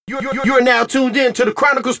You're now tuned in to the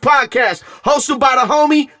Chronicles Podcast, hosted by the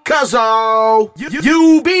homie Cuzzo.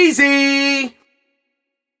 You busy?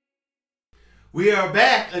 We are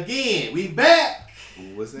back again. We back.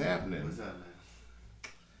 What's happening? What's up, man?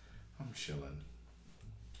 I'm chilling.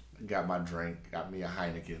 Got my drink. Got me a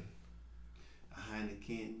Heineken.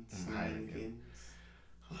 Heineken.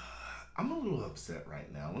 I'm a little upset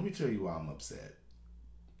right now. Let me tell you why I'm upset.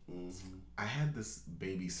 Mm-hmm. I had this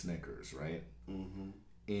baby Snickers, right? Mm-hmm.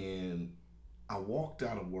 And I walked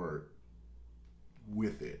out of work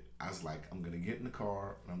with it. I was like, I'm going to get in the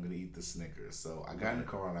car and I'm going to eat the Snickers. So I got in the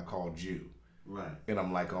car and I called you. Right. And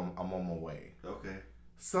I'm like, I'm on my way. Okay.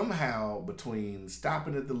 Somehow, between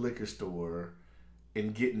stopping at the liquor store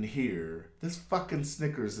and getting here, this fucking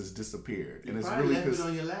Snickers has disappeared. You and it's probably really left because it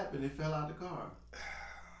on your lap and it fell out the car.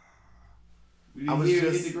 You I didn't was hear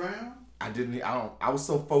it just hit the ground? I was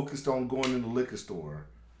so focused on going in the liquor store.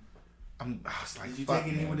 I was like, Did you fuck,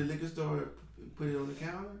 take it in man. with the liquor store and put it on the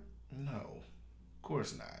counter? No, of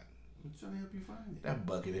course not. I'm trying to help you find it. That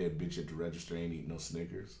buckethead bitch at the register ain't eating no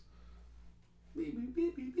Snickers. Beep, beep,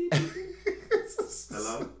 beep, beep, beep, beep.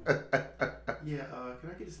 Hello? Yeah,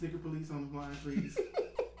 can I get the Snicker police on the line, please?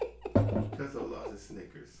 Cuzzo lost his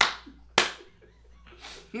Snickers.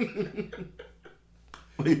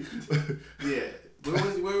 Yeah.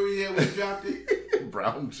 Where were you at when you dropped it?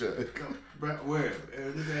 Brown jug. Where?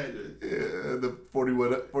 This address. Yeah, the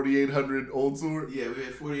 4800 Old Sword. Yeah, we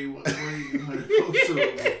had 4,100 folks. So we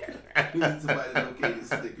need somebody to locate his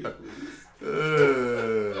Snickers, please.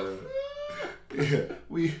 Yeah,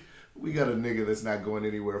 we got a nigga that's not going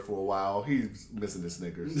anywhere for a while. He's missing his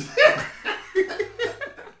Snickers.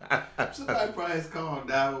 Somebody probably has called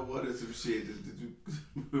 911 or some shit to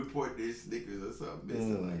report their Snickers or something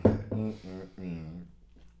missing like that.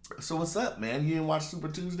 So what's up, man? You didn't watch Super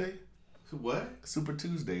Tuesday? So what? Super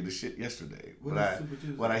Tuesday, the shit yesterday. What is Super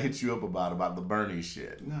Tuesday? What I hit you up about the Bernie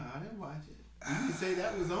shit. No, I didn't watch it. You didn't say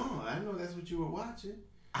that was on. I didn't know that's what you were watching.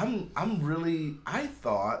 I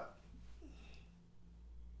thought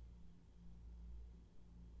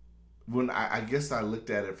when I guess I looked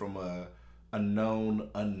at it from a known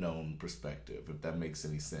unknown perspective, if that makes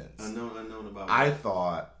any sense. Unknown about what? I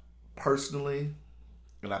thought personally,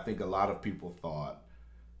 and I think a lot of people thought,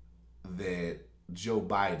 that Joe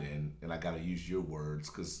Biden, and I gotta use your words,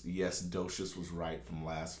 because yes, Docious was right from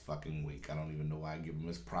last fucking week. I don't even know why I give him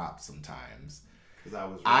his props sometimes.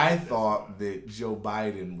 Because I thought that Joe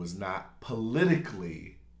Biden was not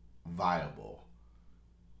politically viable,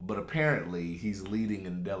 but apparently he's leading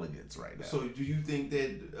in delegates right now. So do you think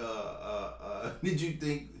that, did you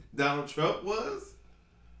think Donald Trump was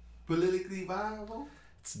politically viable?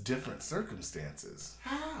 It's different circumstances.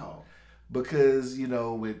 How? Because,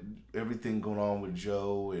 with everything going on with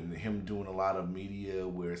Joe and him doing a lot of media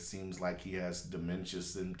where it seems like he has dementia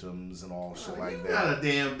symptoms and all shit like You're that. not a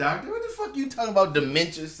damn doctor. What the fuck you talking about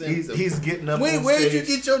dementia symptoms? He's getting up on stage. Where'd you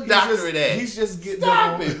get your doctorate at? He's just getting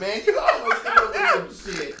Stop up on it, man. You always come up with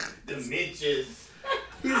some shit. Dementias.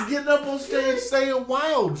 He's getting up on stage saying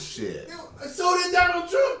wild shit. So did Donald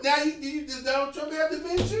Trump. Now, does Donald Trump have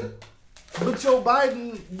dementia? But Joe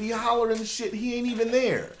Biden be hollering shit. He ain't even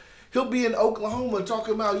there. He'll be in Oklahoma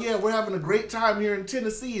talking about, yeah, we're having a great time here in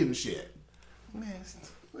Tennessee and shit. Man,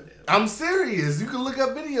 whatever. I'm serious. You can look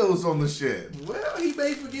up videos on the shit. Well, he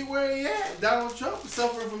may forget where he at. Donald Trump is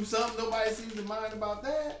suffering from something. Nobody seems to mind about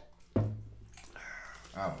that.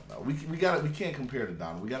 I don't know. We can't compare to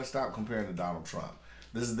Donald. We gotta stop comparing to Donald Trump.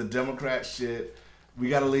 This is the Democrat shit. We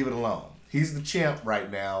gotta leave it alone. He's the champ right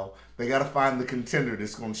now. They gotta find the contender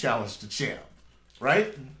that's gonna challenge the champ.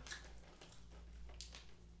 Right?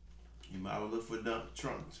 You might well look for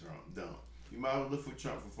Trump. You might well look for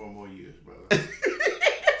Trump for 4 more years, brother.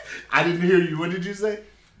 I didn't hear you. What did you say?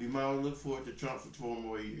 You might well look forward to Trump for 4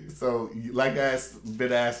 more years. So, like I've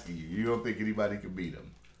been asking you, you don't think anybody can beat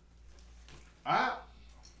him? I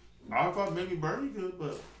thought maybe Bernie could,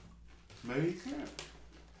 but maybe he can't.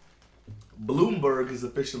 Bloomberg has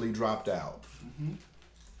officially dropped out. Mm-hmm.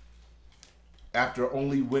 After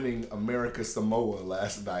only winning America Samoa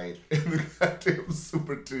last night in the goddamn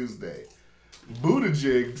Super Tuesday.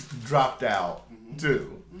 Buttigieg dropped out,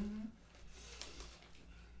 too. Mm-hmm.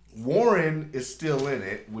 Warren is still in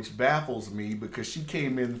it, which baffles me because she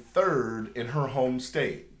came in 3rd in her home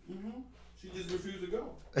state. Mm-hmm. She just refused to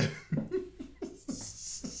go.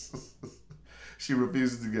 She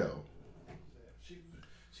refuses to go.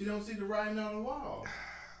 She don't see the writing on the wall.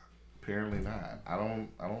 Apparently not. I don't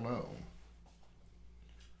know.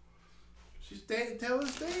 Tell her to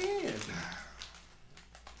stay in.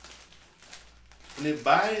 And if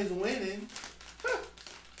Biden's winning,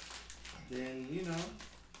 then,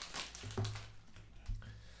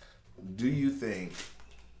 Do you think?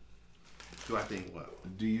 Do I think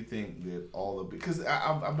what? Do you think that all the because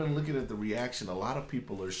I've been looking at the reaction. A lot of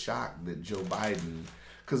people are shocked that Joe Biden,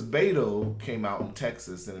 because Beto came out in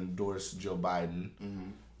Texas and endorsed Joe Biden.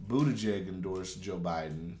 Buttigieg endorsed Joe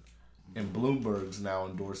Biden, and Bloomberg's now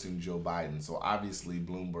endorsing Joe Biden. So obviously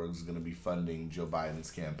Bloomberg's going to be funding Joe Biden's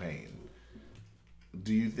campaign.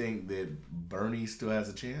 Do you think that Bernie still has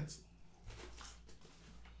a chance?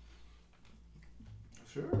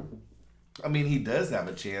 Sure. I mean, he does have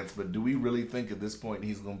a chance, but do we really think at this point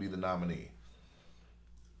he's going to be the nominee?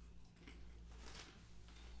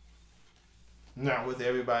 Not with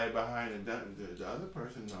everybody behind the other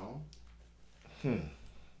person, no.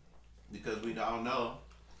 Because we all know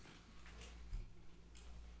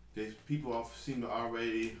these people seem to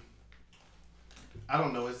already. I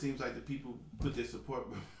don't know. It seems like the people put their support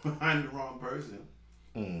behind the wrong person.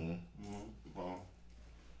 Well,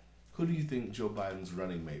 who do you think Joe Biden's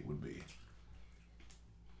running mate would be?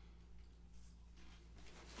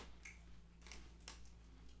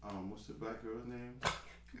 What's the black girl's name?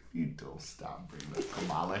 You don't stop bringing up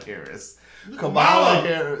Kamala Harris. Kamala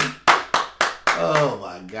Harris. Oh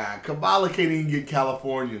my God. Kamala can't even get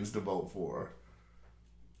Californians to vote for her.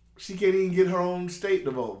 She can't even get her own state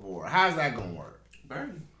to vote for her. How's that going to work?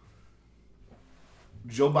 Bernie.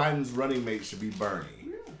 Joe Biden's running mate should be Bernie.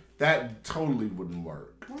 Yeah. That totally wouldn't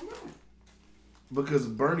work. Why not? Because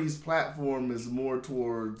Bernie's platform is more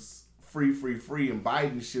towards free, and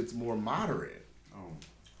Biden's shit's more moderate.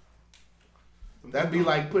 That'd be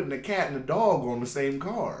like putting a cat and a dog on the same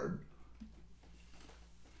card.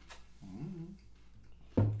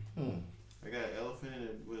 I got an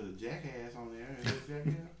elephant with a jackass on there. Is that a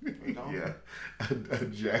jackass? Yeah, a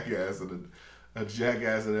jackass and a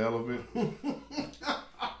jackass and an elephant.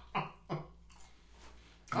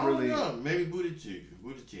 I don't know. Maybe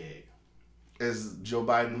Buttigieg. As Joe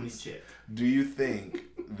Biden. Booty check. Do you think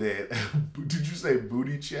that? Did you say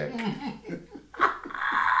booty check?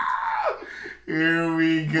 Here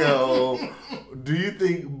we go. Do you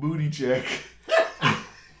think booty check?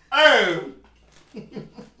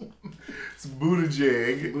 It's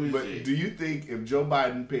Buttigieg. But do you think if Joe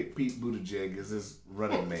Biden picked Pete Buttigieg as his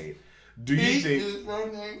running mate, do you think is his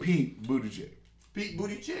running name? Pete Buttigieg? Pete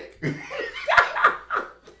Booty Check?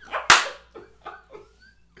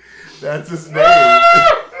 That's his name.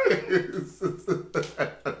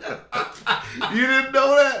 You didn't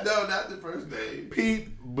know that? No, not the first name.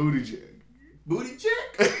 Pete Buttigieg. Booty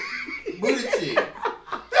Check? Booty Check.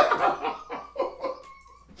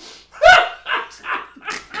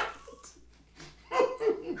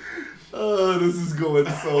 Oh, this is going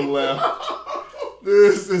so left.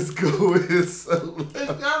 This is going so left. It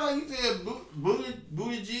sounds like you said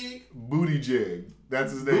Booty Jig? Booty Jig.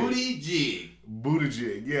 That's his name. Booty Jig. Booty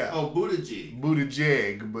Jig, yeah. Oh, Booty Jig. Booty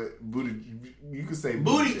Jig, but Booty, you can say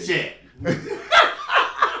Booty Jig. Check. That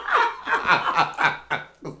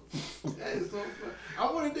is so funny.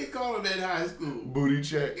 I wonder if they call him that in high school. Booty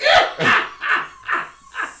check.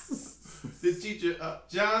 The teacher,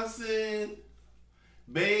 Johnson,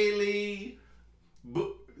 Bailey,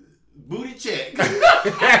 Booty Check.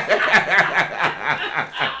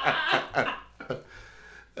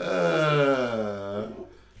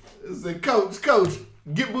 Say, coach,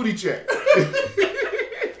 get booty check.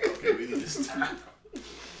 Okay, we need to stop.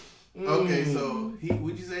 Okay, so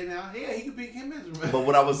what'd you say now? Yeah, he could pick him as a. But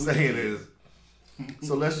what I was saying is,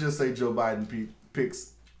 so let's just say Joe Biden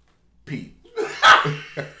picks Pete. I'm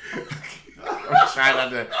trying not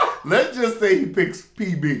to. Let's just say he picks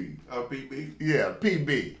PB. Oh, PB? Yeah,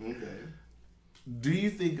 PB. Okay. Do you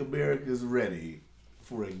think America's ready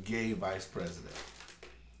for a gay vice president?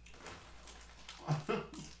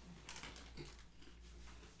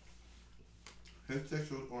 His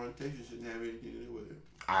sexual orientation shouldn't have anything to do with it.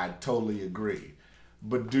 I totally agree.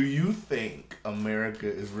 But do you think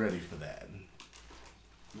America is ready for that?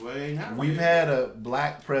 Well, ain't not We've ready. had a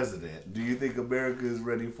black president. Do you think America is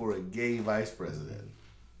ready for a gay vice president?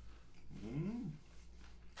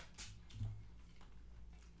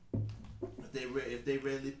 If they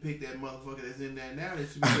readily pick that motherfucker that's in there now, they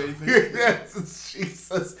should be ready for him. Yes,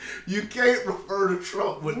 Jesus. You can't refer to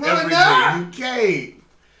Trump with Why everything. not? You can't.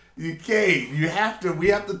 You can't. You have to. We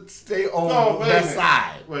have to stay on No, that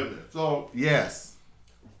side. Wait a minute. So, Yes.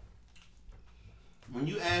 when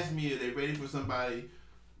you ask me if they're ready for somebody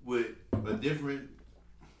with a different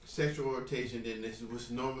sexual orientation than this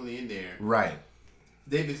was normally in there, Right.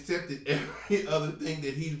 they've accepted every other thing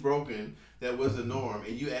that he's broken that was the norm,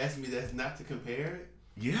 and you ask me that's not to compare it?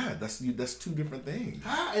 Yeah, that's two different things.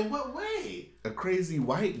 How? In what way? A crazy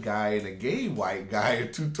white guy and a gay white guy are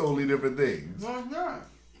two totally different things. No, it's not.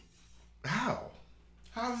 How?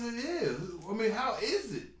 How is it? I mean, how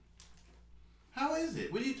is it? How is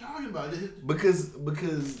it? What are you talking about? Because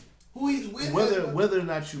who he's with? Whether or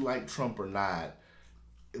not you like Trump or not,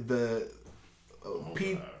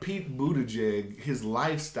 Pete Buttigieg, his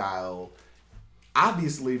lifestyle,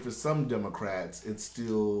 obviously for some Democrats, it's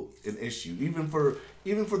still an issue. Even for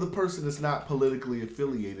the person that's not politically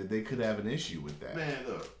affiliated, they could have an issue with that. Man,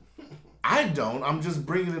 look. I don't. I'm just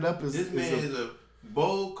bringing it up as this man is a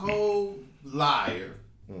bold, cold liar.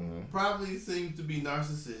 Mm-hmm. Probably seems to be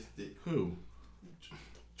narcissistic. Who?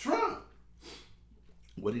 Trump.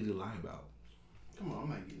 What did he lie about? Come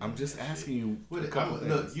on, I'm just asking you.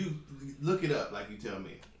 Look, you look it up like you tell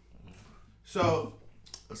me. So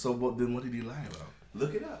then what did he lie about?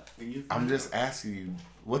 Look it up. And I'm just asking you.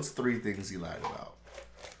 What's 3 things he lied about?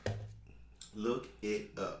 Look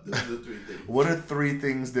it up. Those are the 3 things. What are 3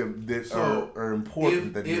 things that are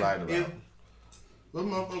important that he lied about? This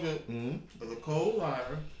motherfucker is a cold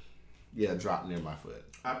liar. Yeah, dropped near my foot.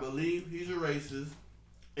 I believe he's a racist,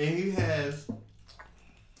 and he has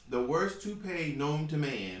the worst toupee known to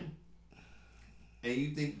man. And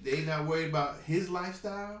you think they not worried about his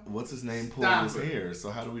lifestyle? What's his name pulling his hair? So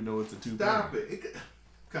how do we know it's a toupee? Stop it.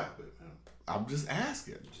 Stop it, man. I'm just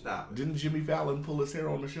asking. Stop it. Didn't Jimmy Fallon pull his hair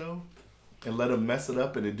on the show? And let him mess it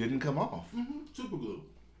up and it didn't come off? Mm-hmm. Super glue.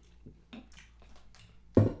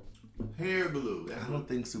 Hair glue. I don't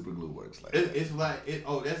think super glue works like that. It's like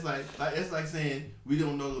it's like saying we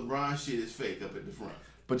don't know LeBron shit is fake up at the front.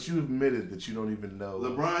 But you admitted that you don't even know.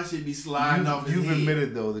 LeBron should be sliding off his head. You've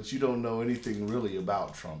admitted though that you don't know anything really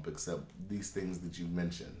about Trump except these things that you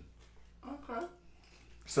mentioned. Okay.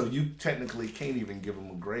 So you technically can't even give him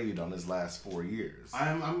a grade on his last 4 years.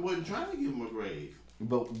 I wasn't trying to give him a grade.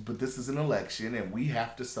 But this is an election and we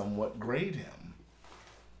have to somewhat grade him.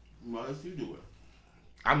 Why don't you do it?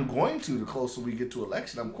 I'm going to the closer we get to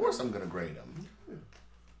election. Of course I'm going to grade him.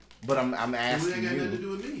 But I'm asking you. That got nothing to do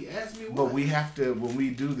with me. Ask me what. But we have to, when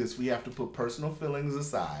we do this, we have to put personal feelings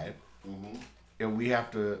aside. Mm-hmm. And we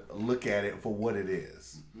have to look at it for what it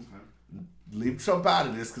is. Okay. Leave Trump out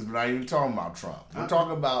of this because we're not even talking about Trump. We're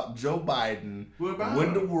talking about Joe Biden.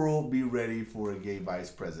 When the world be ready for a gay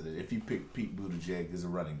vice president if he picked Pete Buttigieg as a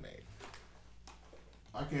running mate?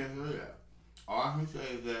 I can't say that. All I can say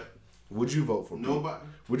is that. Would you vote for nobody?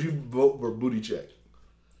 Would you vote for Buttigieg?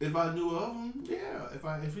 If I knew of him, yeah.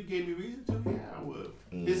 If he gave me reason to, yeah, I would.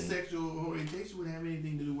 Mm-hmm. His sexual orientation wouldn't have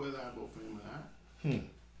anything to do with whether I vote for him or not.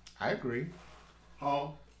 I agree.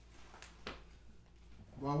 Oh.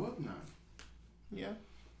 Why wouldn't I? Yeah.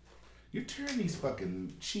 You're tearing these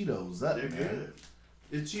fucking Cheetos up, They're man. good.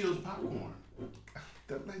 It's Cheetos popcorn.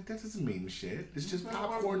 That doesn't mean shit. It's just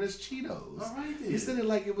popcorn as Cheetos. All right, then. You said it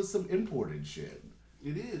like it was some imported shit.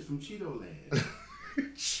 It is from Cheeto Land.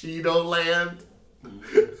 Cheeto Land?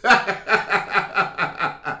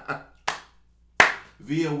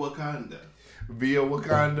 Via Wakanda. Via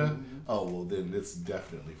Wakanda? Mm-hmm. Oh, well then it's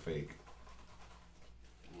definitely fake.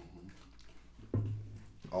 Mm-hmm.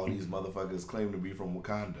 All these motherfuckers claim to be from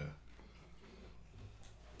Wakanda.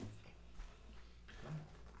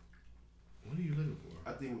 What are you looking for?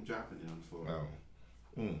 I think I'm dropping it on the floor.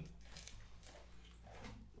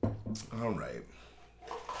 Oh. All right.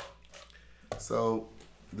 So,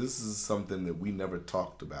 this is something that we never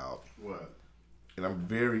talked about. What? And I'm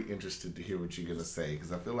very interested to hear what you're going to say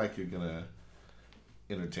because I feel like you're going to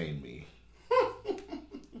entertain me.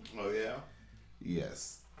 Oh, yeah?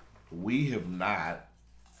 Yes. We have not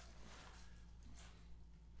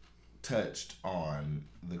touched on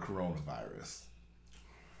the coronavirus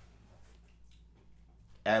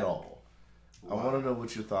at all. Wow. I want to know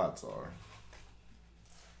what your thoughts are.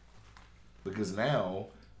 Because now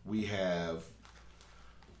we have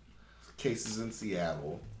cases in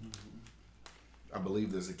Seattle. Mm-hmm. I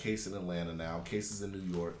believe there's a case in Atlanta now, cases in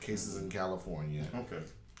New York, cases in California. Okay.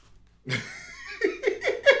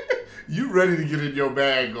 You ready to get in your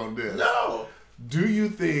bag on this? No. Do you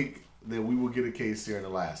think that we will get a case here in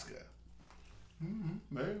Alaska? Mm-hmm.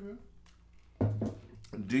 Maybe.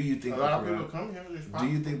 Do you think a lot of people come here? Do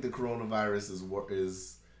you think the coronavirus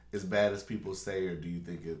is as bad as people say, or do you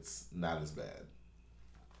think it's not as bad?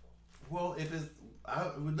 Well,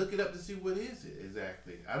 I would look it up to see what is it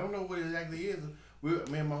exactly. I don't know what it exactly is.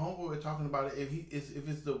 Me and my homeboy were talking about it. If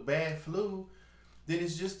it's the bad flu, then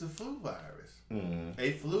it's just the flu virus. Mm-hmm.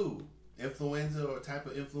 A flu, influenza or type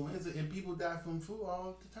of influenza, and people die from flu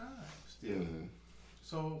all the time still. Mm-hmm.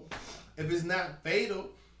 So if it's not fatal,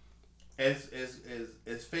 as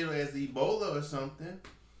fatal as Ebola or something,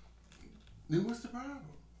 then what's the problem?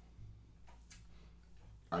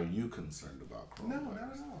 Are you concerned about coronavirus? No,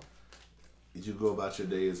 not at all. Did you go about your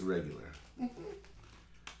day as regular? Mm-hmm.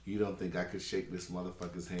 You don't think I could shake this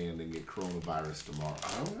motherfucker's hand and get coronavirus tomorrow?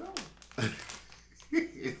 I don't know.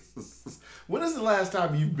 When is the last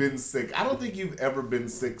time you've been sick? I don't think you've ever been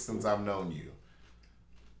sick since I've known you.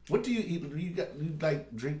 What do you eat? You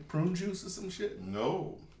like drink prune juice or some shit?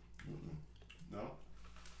 No. No.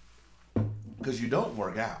 Because you don't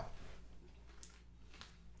work out.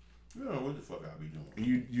 You don't know what the fuck I be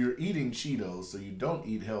doing. You're eating Cheetos, so you don't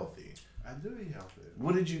eat healthy. I do eat healthy.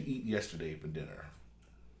 What did you eat yesterday for dinner?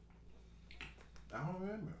 I don't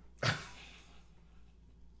remember.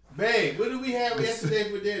 Babe, what did we have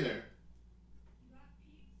yesterday for dinner?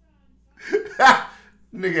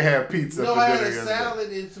 Nigga had pizza No, for I dinner had a yesterday.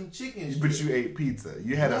 salad and some chicken strips. But you ate pizza.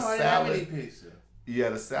 You had a I salad. didn't have any pizza. You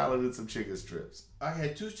had a salad and some chicken strips. I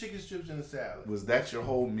had 2 chicken strips and a salad. Was that your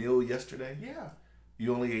whole meal yesterday? Yeah.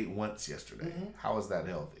 You only ate once yesterday. Mm-hmm. How is that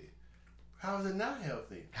healthy? How is it not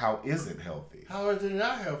healthy? How is it healthy? How is it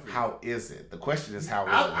not healthy? How is it? The question is how is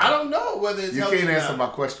it? I don't know whether it's You healthy can't or answer not. my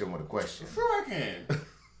question with a question. Sure I can.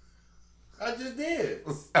 I just did.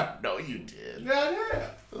 No, you did. Yeah.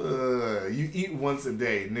 You eat once a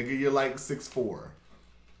day, nigga. You're like 6'4".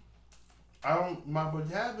 My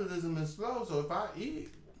metabolism is slow, so if I eat,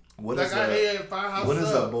 What like is I a ate at Firehouse what is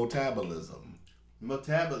a Sub. botabolism?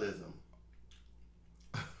 Metabolism.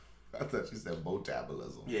 I thought you said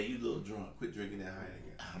botabolism. Yeah, you a little drunk. Quit drinking that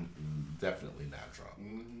Heineken. I'm definitely not drunk.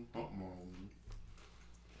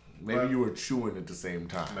 Maybe But- you were chewing at the same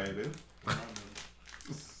time. Maybe.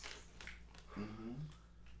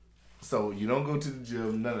 So you don't go to the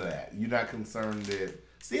gym, none of that. You're not concerned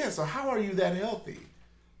that. So how are you that healthy?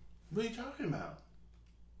 What are you talking about?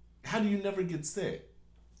 How do you never get sick?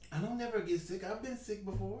 I don't never get sick. I've been sick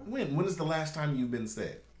before. When? When is the last time you've been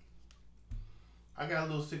sick? I got a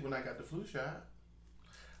little sick when I got the flu shot.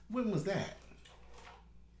 When was that?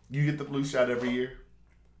 You get the flu shot every year?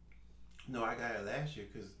 No, I got it last year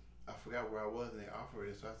because I forgot where I was and they offered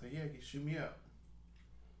it. So I said, yeah, shoot me up.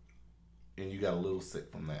 And you got a little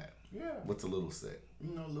sick from that. Yeah. What's a little sick?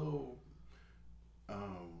 You know,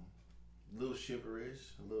 little shiverish,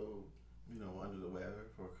 a little, under the weather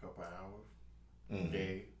for a couple hours, Mm-hmm.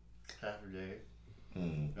 day, half a day.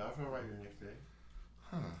 Mm-hmm. I felt right the next day.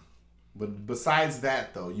 Huh. But besides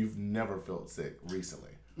that, though, you've never felt sick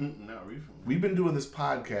recently. Not recently. We've been doing this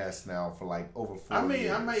podcast now for like over 4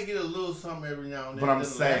 years. I might get a little something every now and then. But I'm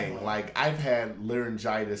saying, like, I've had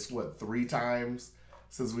laryngitis, 3 times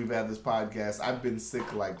since we've had this podcast? I've been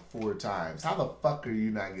sick like 4 times. How the fuck are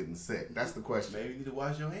you not getting sick? That's the question. Maybe you need to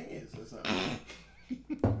wash your hands or something.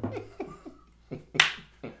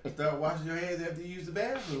 Start washing your hands after you use the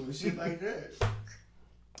bathroom and shit like that.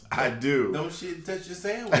 I do. Don't shit touch your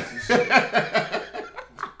sandwich and shit. I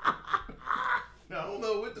don't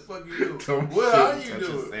know what the fuck you doing. What are you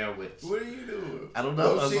doing? Sandwich. What are you doing? I don't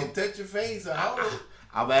know. Don't shit touch your face.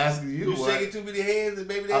 I'm asking you. You shaking too many hands and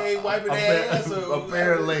maybe they ain't wiping their ass.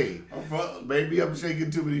 Apparently. Maybe I'm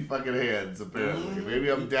shaking too many fucking hands, apparently. Mm-hmm. Maybe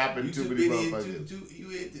I'm dapping too many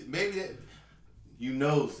motherfuckers. Maybe that you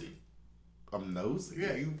nosy. I'm nosy.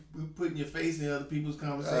 Yeah, you putting your face in other people's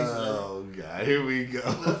conversations. Oh, God. Here we go.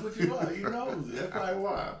 That's what you are. You nosy. That's probably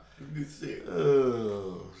why you get sick.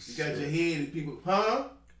 Oh, You got your head and people, huh?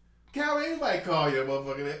 Can't anybody call you a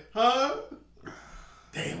motherfucker that, huh?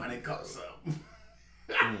 Damn, I didn't call something.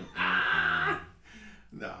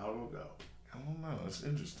 No, I don't know. I don't know. It's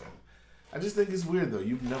interesting. I just think it's weird, though.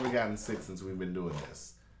 You've never gotten sick since we've been doing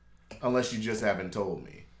this. Unless you just haven't told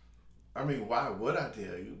me. I mean, why would I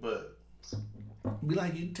tell you? But Be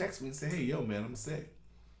like, you text me and say, hey, yo, man, I'm sick.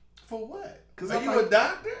 for what? Cause Are you a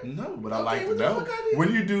doctor? No, but I Okay, like to what the know. fuck I did?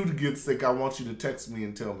 When you do get sick, I want you to text me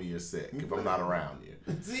and tell me you're sick if I'm not around you.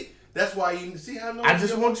 See, that's why you see how nosy. I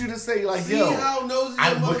just want you to say, like, see yo, how nosy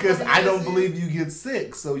your because motherfucking I don't ass believe is? you get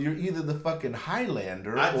sick, so you're either the fucking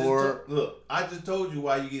Highlander or... Look, I just told you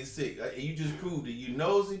why you get sick. And you just proved it. You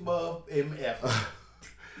nosy buff MF.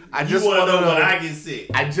 I You just want to know when I I get sick.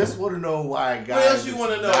 I just want to know why a guy What else you that's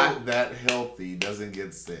wanna know? not that healthy doesn't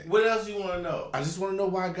get sick. What else you want to know? I just want to know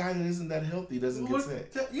why a guy that isn't that healthy doesn't get What-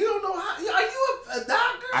 sick. You don't know how? Are you a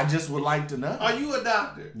doctor? I just would like to know. Are you a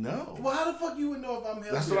doctor? No. Well, how the fuck you would know if I'm healthy?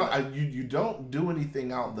 That's or what not? you don't do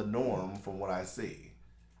anything out the norm from what I see.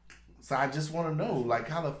 So I just want to know, like,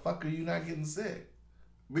 how the fuck are you not getting sick?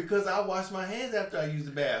 Because I wash my hands after I use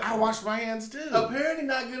the bathroom. I wash my hands too. Apparently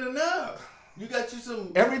not good enough. You got you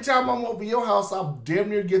some. Every time I'm over your house, I'll damn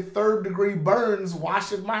near get 3rd-degree burns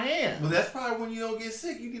washing my hands. Well, that's probably when you don't get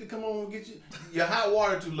sick. You need to come home and get your hot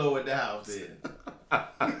water too low at the house then.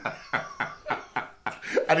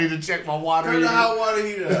 I need to check my water Turn the heater. hot water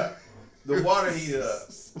heater up. The water heater up.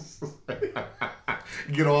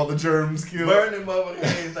 Get all the germs killed. Burn them motherfucking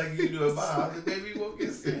hands like you do in my house, and baby won't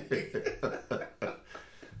get sick.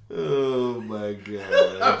 Oh my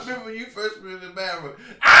god! I remember when you first went in the bathroom.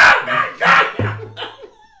 Oh my god!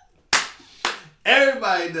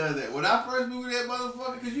 Everybody does that. When I first moved that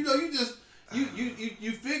motherfucker, because you know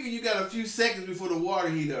you figure you got a few seconds before the water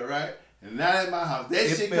heat up, right? And not at my house. That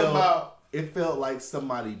shit come out. It felt like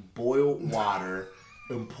somebody boiled water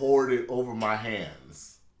and poured it over my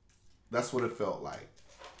hands. That's what it felt like.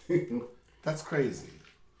 That's crazy.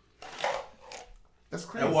 That's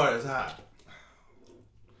crazy. That water is hot.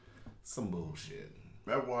 Some bullshit.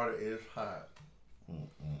 That water is hot.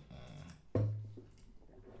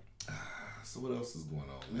 So what else is going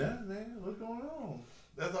on, man? Nothing, man. What's going on?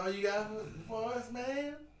 That's all you got for us,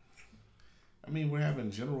 man? I mean, we're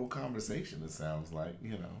having general conversation, it sounds like,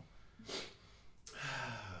 you know.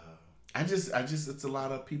 I just, it's a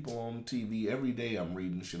lot of people on TV. Every day I'm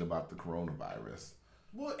reading shit about the coronavirus.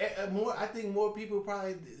 Well, I think more people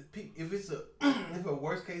probably, if it's a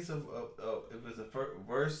worst case of if it's a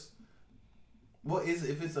worse,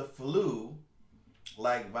 if it's a flu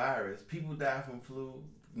like virus, people die from flu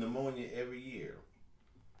pneumonia every year.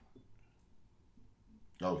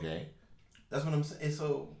 Okay, that's what I'm saying.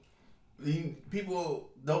 So people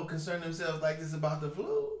don't concern themselves like this about the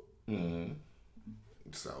flu. Mm-hmm.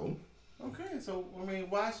 So. Okay, so I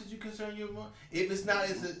mean, why should you concern your mom if it's not?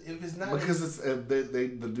 Because it's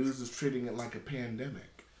the news is treating it like a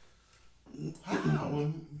pandemic.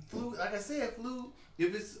 How? Flu, like I said, flu.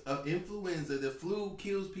 If it's influenza, the flu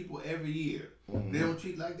kills people every year. Mm-hmm. They don't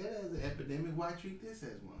treat like that as an epidemic. Why treat this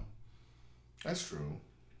as one? That's true.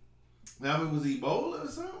 Now, if it was Ebola or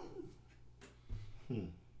something.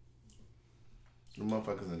 The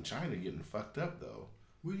motherfuckers in China getting fucked up though.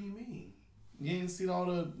 What do you mean? You ain't seen all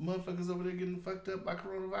the motherfuckers over there getting fucked up by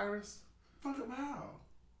coronavirus? Fuck up how?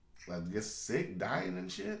 Like, get sick, dying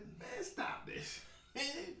and shit? Man, stop this.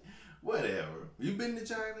 Whatever. You been to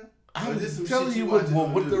China? I'm just telling you what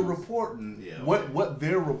they're reporting. Yeah, what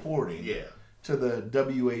they're reporting to the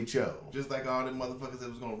WHO. Just like all them motherfuckers that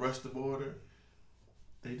was going to rush the border.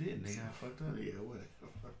 They didn't. They got fucked up. Yeah, whatever.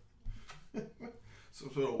 Some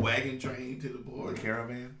sort of wagon train to the border. The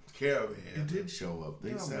caravan? Caravan. It did show up.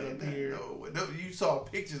 They sat up here. No, you saw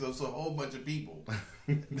pictures of a whole bunch of people.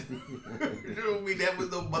 You know what I mean? That was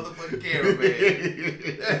no motherfucking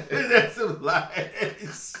caravan. That's some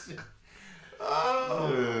lies.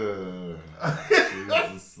 Oh.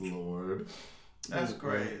 Jesus Lord. That's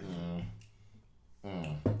crazy.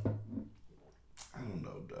 I don't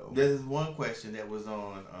know, though. There's one question that was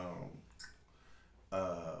on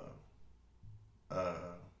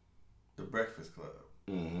the Breakfast Club.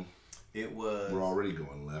 Mm-hmm. It was. We're already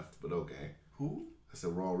going left, but okay. Who? I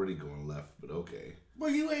said we're already going left, but okay.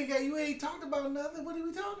 Well, you ain't talked about nothing. What are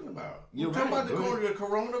we talking about? You're talking right. about the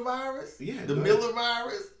coronavirus? Yeah. The Miller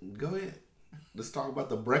virus? Go ahead. Let's talk about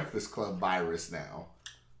the Breakfast Club virus now.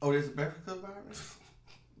 Oh, there's a Breakfast Club virus?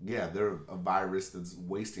 Yeah, they're a virus that's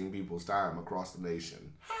wasting people's time across the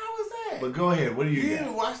nation. How is that? But go ahead. What do you got? You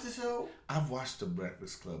didn't watch the show? I've watched the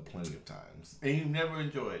Breakfast Club plenty of times. And you've never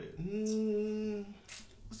enjoyed it?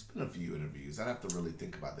 It's been a few interviews. I'd have to really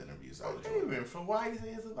think about the interviews. Okay, so why you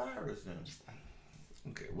say it's a virus then?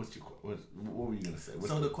 Okay, what were you gonna say?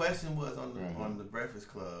 The question was on the Breakfast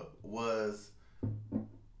Club was,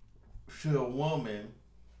 should a woman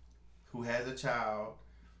who has a child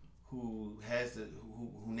who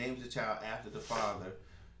names the child after the father,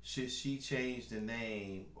 should she change the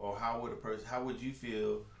name, or how would you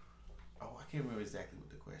feel? Oh, I can't remember exactly what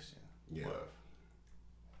the question was.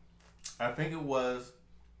 I think it was,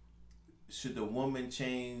 should the woman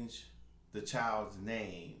change the child's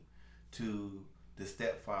name to the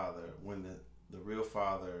stepfather when the real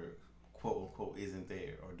father, quote unquote, isn't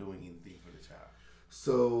there or doing anything for the child?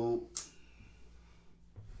 So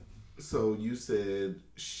you said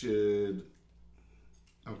should.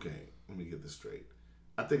 Okay, let me get this straight.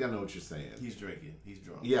 I think I know what you're saying. He's drinking. He's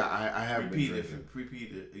drunk. Yeah, I have been drinking.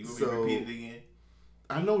 Repeat it. You want me to repeat it again?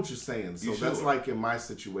 I know what you're saying. So that's sure? like in my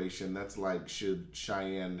situation, that's like, should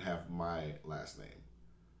Cheyenne have my last name?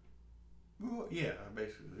 Well, yeah,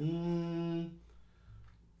 basically.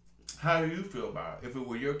 How do you feel about it? If it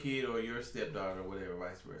were your kid or your stepdaughter or whatever,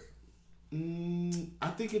 vice versa? I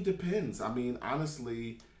think it depends. I mean,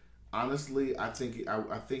 honestly, I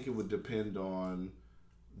think it would depend on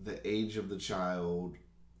the age of the child,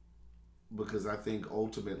 because I think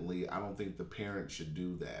ultimately I don't think the parent should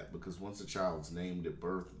do that, because once a child's named at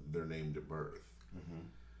birth, they're named at birth. Mm-hmm.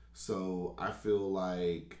 So I feel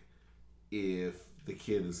like if the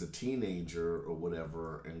kid is a teenager or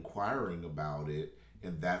whatever inquiring about it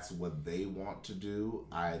and that's what they want to do,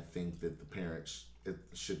 I think that the parents it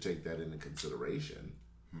should take that into consideration.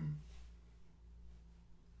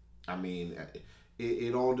 I mean,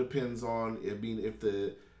 it all depends on. I mean, if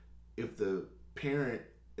the parent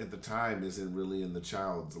at the time isn't really in the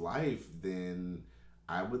child's life, then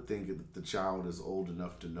I would think if the child is old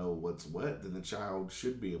enough to know what's what, then the child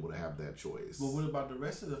should be able to have that choice. Well, what about the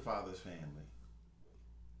rest of the father's family?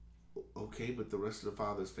 Okay, but the rest of the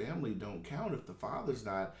father's family don't count if the father's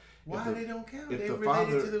not. Why they don't count? If They the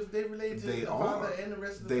related father, to the father and the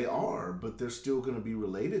rest of the They family. are, but they're still going to be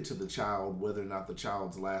related to the child, whether or not the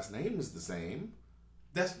child's last name is the same.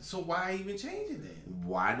 So why even change it then?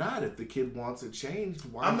 Why not? If the kid wants it changed,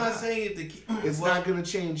 why I'm not? not saying if the kid... It's not going to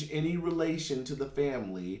change any relation to the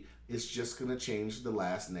family. It's just going to change the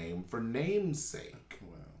last name for namesake.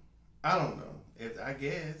 Well, I don't know. I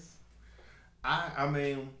guess. I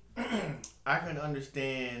mean, I can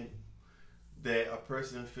understand that a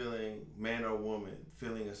person feeling, man or woman,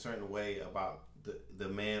 feeling a certain way about the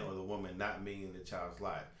man or the woman not being in the child's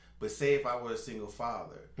life. But say if I were a single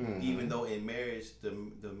father, even though in marriage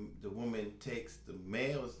the woman takes the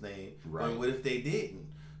male's name, right? But what if they didn't?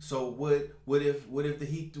 So what if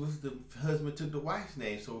the husband took the wife's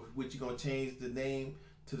name? So what, you gonna change the name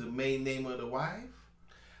to the main name of the wife?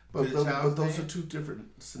 But those are two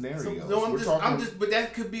different scenarios. But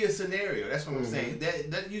that could be a scenario. That's what I'm saying.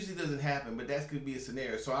 That usually doesn't happen, but that could be a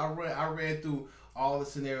scenario. So I read through all the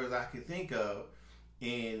scenarios I could think of,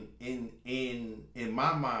 and in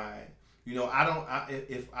my mind, you know,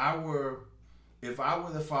 if I were the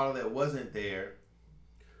father that wasn't there,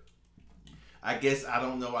 I guess I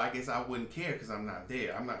don't know. I guess I wouldn't care because I'm not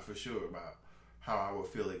there. I'm not for sure about how I would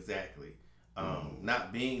feel exactly.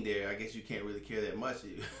 Not being there, I guess you can't really care that much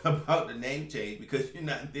about the name change because you're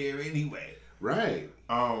not there anyway. Right.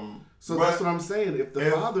 So that's what I'm saying. If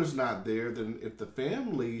the father's not there, then if the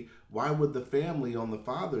family, why would the family on the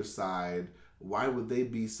father's side, why would they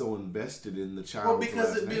be so invested in the child's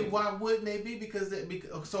last name? Why wouldn't they be?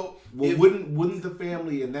 Wouldn't the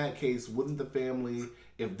family in that case? Wouldn't the family,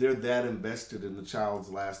 if they're that invested in the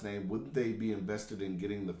child's last name, wouldn't they be invested in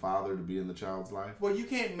getting the father to be in the child's life? Well, you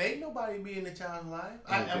can't make nobody be in the child's life.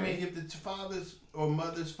 Okay. I mean, if the father's or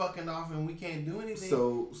mother's fucking off and we can't do anything.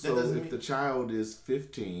 So if the child is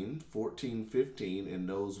 14, 15, and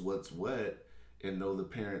knows what's what, and know the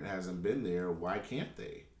parent hasn't been there, why can't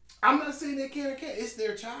they? I'm not saying they can't. It's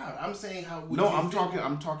their child. I'm saying how.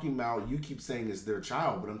 I'm talking about. You keep saying it's their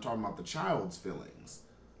child, but I'm talking about the child's feelings.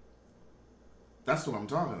 That's what I'm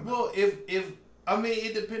talking about. Well, if I mean,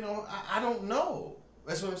 it depends on. I don't know.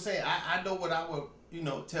 That's what I'm saying. I know what I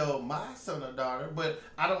would tell my son or daughter, but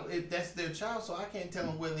I don't. If that's their child, so I can't tell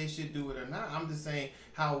them whether they should do it or not. I'm just saying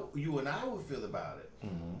how you and I would feel about it.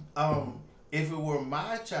 Mm-hmm. If it were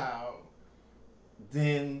my child,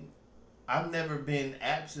 then I've never been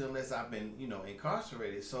absent unless I've been,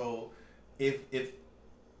 incarcerated. So if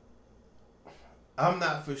I'm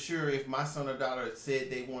not for sure if my son or daughter said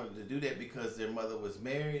they wanted to do that because their mother was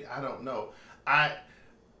married, I don't know. I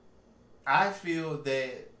feel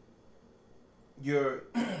that your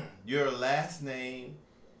last name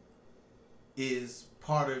is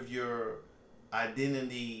part of your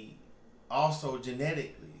identity also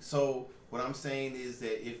genetically. So what I'm saying is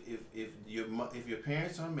that if your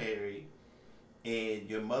parents are married and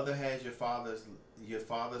your mother has your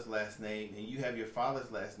father's last name and you have your father's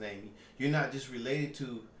last name, you're not just related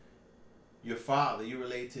to your father, you're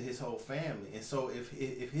related to his whole family. And so if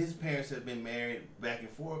his parents have been married back and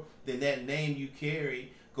forth, then that name you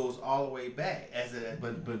carry goes all the way back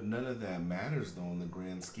But none of that matters though in the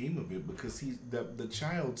grand scheme of it because the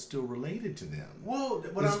child's still related to them. Well,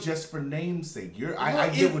 it's just for namesake. I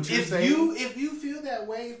get what you're saying. If you feel that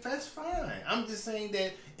way, that's fine. I'm just saying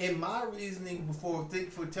that in my reasoning for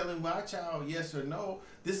telling my child yes or no,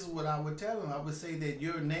 this is what I would tell them. I would say that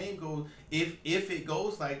your name goes if it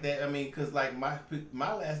goes like that. I mean, because like my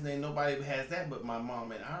last name, nobody has that but my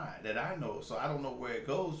mom and I that I know. So I don't know where it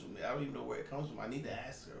goes from there. I don't even know where it comes from. I need to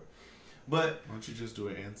ask her. But why don't you just do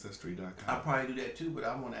an Ancestry.com? I probably do that too, but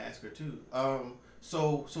I want to ask her too.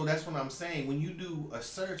 So that's what I'm saying. When you do a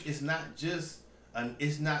search, it's not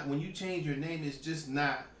when you change your name, it's just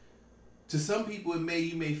not. To some people,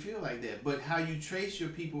 you may feel like that, but how you trace your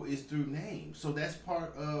people is through names. So that's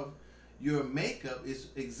part of your makeup is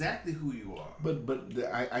exactly who you are. But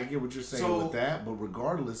I get what you're saying with that, but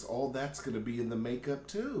regardless, all that's going to be in the makeup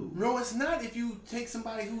too. No, it's not. If you take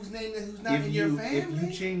somebody who's not in your family. If you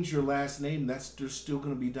change your last name, there's still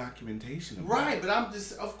going to be documentation of right, but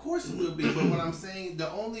of course it will be. But what I'm saying, the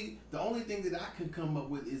only thing that I can come up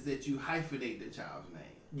with is that you hyphenate the child's name.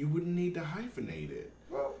 You wouldn't need to hyphenate it.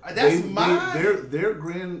 Well, that's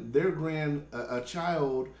a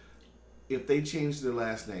child if they change their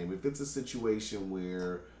last name, if it's a situation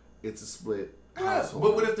where it's a split Right. household,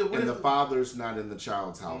 But what if the father's not in the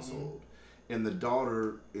child's household, and the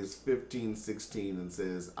daughter is 15, 16 and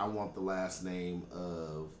says, I want the last name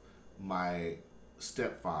of my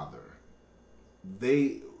stepfather,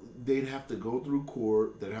 they'd have to go through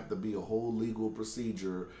court. There'd have to be a whole legal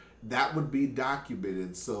procedure that would be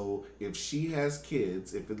documented. So if she has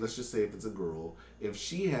kids, let's just say if it's a girl, if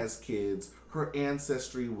she has kids, her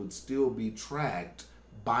ancestry would still be tracked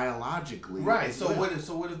biologically. Right. So what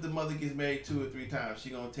if the mother gets married 2 or 3 times? She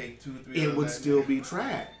gonna take 2 or 3. It would still be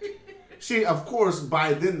tracked. Of course,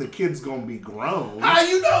 by then the kid's gonna be grown. How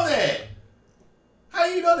you know that? How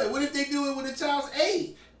you know that? What if they do it when the child's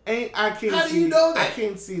 8? How do you know that? I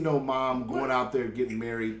can't see no mom going out there getting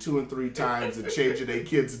married 2 and 3 times and changing their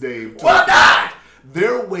kid's name. Why not?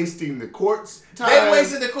 They're wasting the court's time. They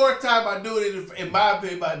wasted the court time by doing it, in my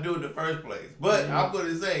opinion, by doing it in the first place. But I'm going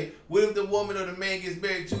to say, what if the woman or the man gets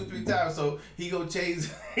married 2 or 3 times, so he going to change,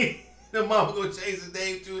 the mama going to change his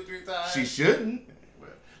name 2 or 3 times? She shouldn't.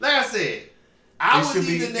 Like I said, I would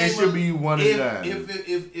leave the name. It should be one and done.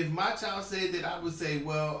 If my child said that, I would say,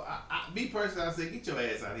 well, me personally, I say, get your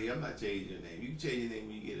ass out of here. I'm not changing your name. You can change your name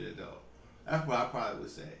when you get an adult. That's what I probably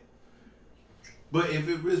would say. But if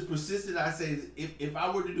it was persistent, I say, if I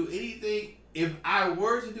were to do anything, it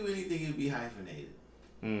would be hyphenated.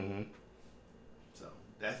 Mm-hmm. So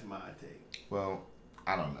that's my take. Well,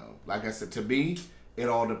 I don't know. Like I said, to me, it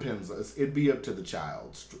all depends. It'd be up to the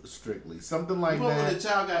child, strictly. Something like that. When the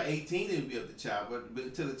child got 18, it would be up to the child. But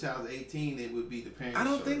until the child's 18, it would be the parents' I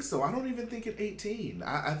don't think so. I don't even think at 18.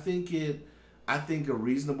 I think a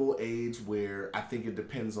reasonable age where I think it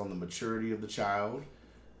depends on the maturity of the child.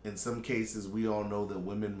 In some cases, we all know that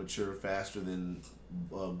women mature faster than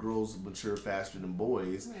girls mature faster than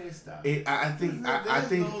boys. Man, stop. I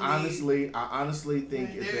honestly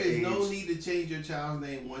think there is no need to change your child's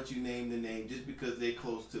name once you name the name just because they're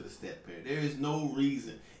close to the step parent. There is no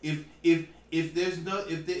reason. If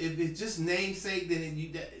it's just namesake,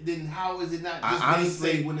 then how is it not just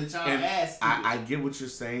namesake when the child asks? I get what you're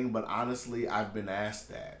saying, but honestly, I've been asked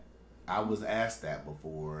that. I was asked that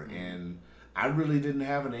before, and I really didn't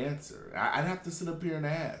have an answer. I'd have to sit up here and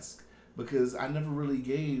ask because I never really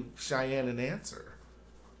gave Cheyenne an answer.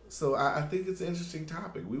 So I think it's an interesting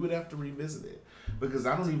topic. We would have to revisit it because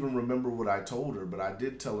I don't even remember what I told her, but I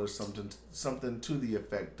did tell her something to the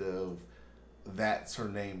effect of that's her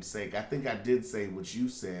namesake. I think I did say what you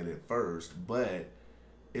said at first, but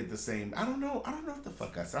at the same, I don't know what the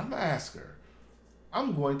fuck I said. I'm gonna ask her.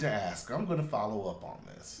 I'm going to ask her. I'm going to follow up on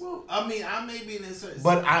this. Well, I mean, I may be in a certain...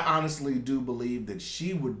 But I honestly do believe that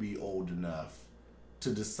she would be old enough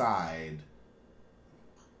to decide,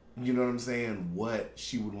 you know what I'm saying, what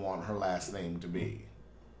she would want her last name to be.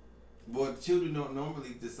 Well, children don't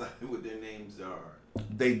normally decide what their names are.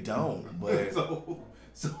 They don't, but...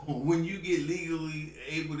 So when you get legally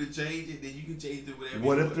able to change it, then you can change it whatever.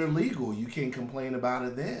 What if they're legal? You can't complain about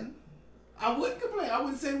it then. I wouldn't complain. I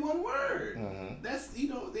wouldn't say one word. Mm-hmm. That's,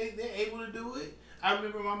 they're able to do it. I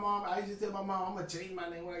remember my mom, I used to tell my mom, I'm going to change my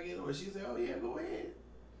name when I get older. She said, oh yeah, go ahead.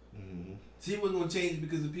 Mm-hmm. She wasn't going to change it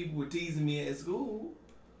because the people were teasing me at school.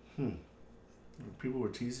 People were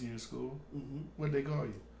teasing you at school? Mm-hmm. What'd they call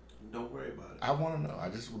you? Don't worry about it. I want to know. I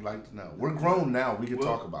just would like to know. We're grown now. We can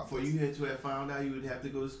talk about this. For you to have found out, you would have to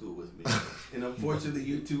go to school with me. And unfortunately,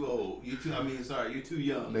 you're too old. You're too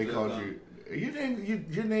young. They called you...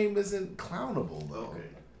 Your name isn't clownable though. Okay.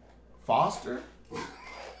 Foster?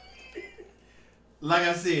 Like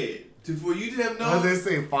I said, for you to have known. What they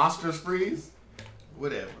say, Foster's freeze?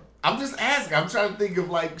 Whatever. I'm just asking. I'm trying to think of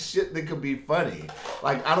like shit that could be funny.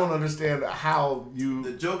 Like I don't understand how you.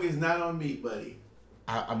 The joke is not on me, buddy.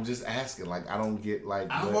 I'm just asking. Like I don't get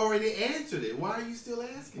like. I've already answered it. Why are you still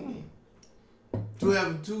asking me?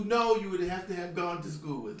 To know, you would have to have gone to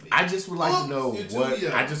school with me. I just would like to know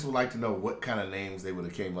I just would like to know what kind of names they would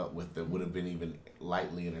have came up with that would have been even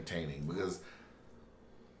lightly entertaining because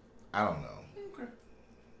I don't know. Okay.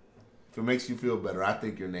 If it makes you feel better, I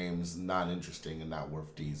think your name's not interesting and not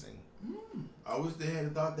worth teasing. I wish they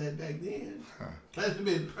had thought that back then. That'd have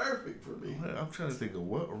been perfect for me. I'm trying to think of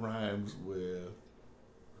what rhymes with.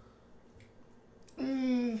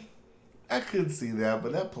 I could see that,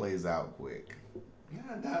 but that plays out quick.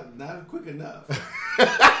 Yeah, not quick enough.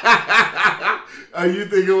 Are you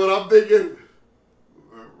thinking what I'm thinking?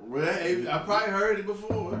 Well, I probably heard it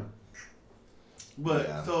before.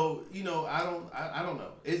 But so I don't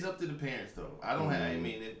know. It's up to the parents though. I don't have. I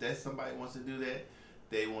mean, if that's somebody wants to do that,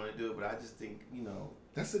 they want to do it. But I just think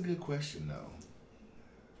that's a good question though.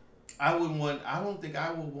 I don't think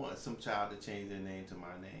I would want some child to change their name to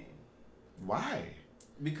my name. Why?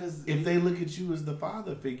 Because if they look at you as the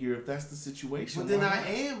father figure, if that's the situation, but then I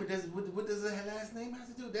am. What does the last name have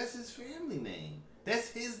to do? That's his family name.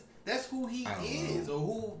 That's who he is, or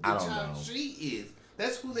who the child she is.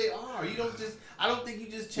 That's who they are. You don't just. I don't think you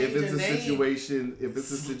just change a name. If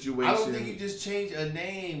it's a situation, I don't think you just change a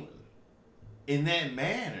name in that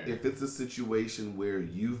manner. If it's a situation where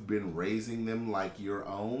you've been raising them like your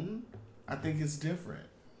own, I think it's different.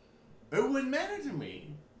 It wouldn't matter to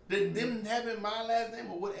me. Them having my last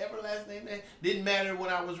name or whatever last name they didn't matter when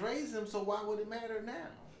I was raising them. So why would it matter now?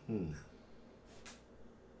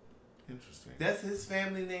 Interesting. That's his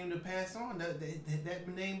family name to pass on. That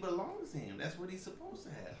name belongs to him. That's what he's supposed to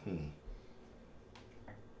have.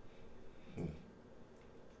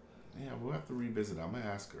 Yeah, we'll have to revisit. I'm gonna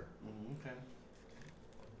ask her. Okay.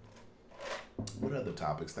 What other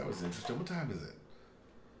topics? That was interesting. What time is it?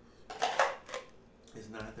 It's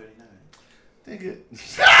 9:39. Think it.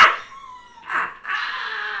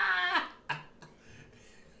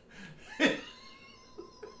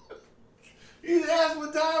 You asked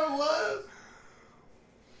what time it was?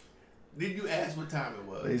 Did you ask what time it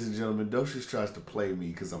was? Ladies and gentlemen, Docious tries to play me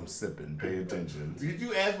because I'm sipping. Pay attention. Did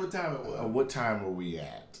you ask what time it was? What time are we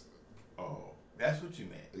at? Oh, that's what you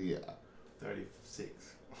meant. Yeah.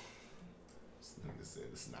 36. This nigga said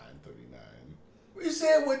it's 9:39. You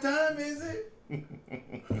said what time is it?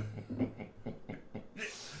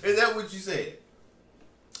 Is that what you said?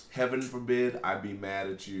 Heaven forbid I be mad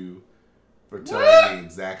at you for telling me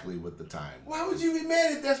exactly what the time was. Why would you be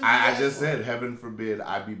mad if that's what I just said, heaven forbid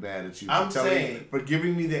I be mad at you for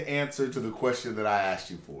giving me the answer to the question that I asked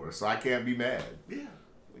you for. So I can't be mad. Yeah.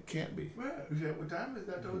 It can't be. Well, you said what time is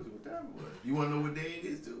it? I told you what time it was. You want to know what day it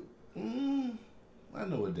is too? I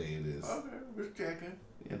know what day it is. Okay, just checking.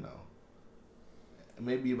 You know.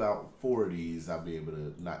 Maybe about 4 of these I'll be able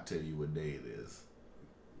to not tell you what day it is.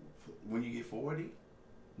 When you get 40?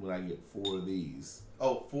 When I get 4 of these.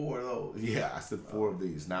 Oh, 4 of those. Yeah, I said 4 of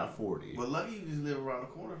these, not 40. Well, lucky you just live around the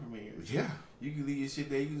corner from here. Yeah. You can leave your shit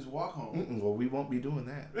there. You can just walk home. Well, we won't be doing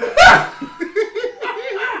that.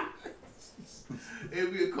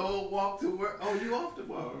 It'll be a cold walk to work. Oh, you off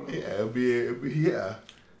tomorrow? Yeah, it'll be yeah.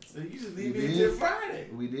 So you just leave me until Friday.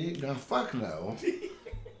 We did? No, fuck no.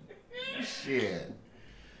 Shit.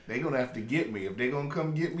 They gonna have to get me. If they gonna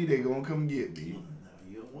come get me, they gonna come get me. No,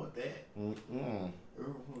 you don't want that. You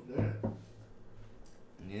don't want that.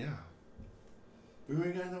 Yeah. We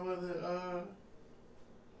ain't got no other,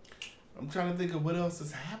 I'm trying to think of what else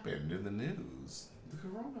has happened in the news. The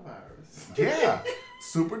coronavirus. Yeah.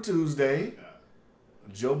 Super Tuesday.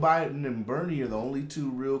 Joe Biden and Bernie are the only 2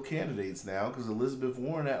 real candidates now because Elizabeth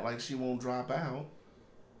Warren act like she won't drop out.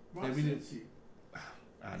 Why should she?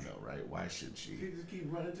 I know, right? Why should she? She just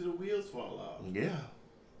keep running till the wheels fall off. Yeah.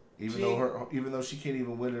 Even though she can't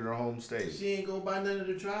even win in her home state. She ain't gonna buy none of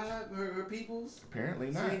the tribe, her peoples.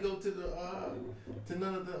 Apparently not. She ain't go to the to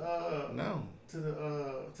none of the no. To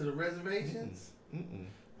the reservations.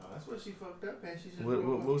 Oh, that's what she fucked up, man. She should. What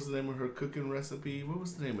was the name of her cooking recipe? What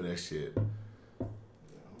was the name of that shit?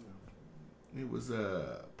 It was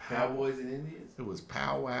Cowboys and Indians. It was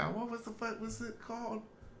powwow. What was the fuck was it called?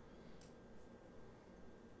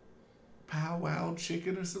 Powwow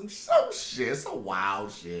chicken or some shit. Some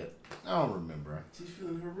wild shit. I don't remember. She's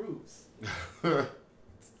feeling her roots.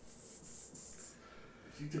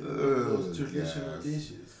 She took those traditional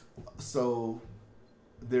dishes. So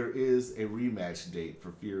there is a rematch date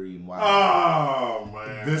for Fury and Wilder. Oh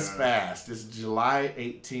man! This fast. It's July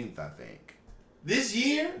 18th, I think. This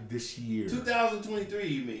year? This year. 2023,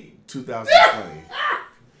 you mean? 2020.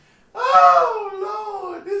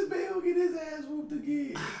 Oh Lord! This man will get his ass whooped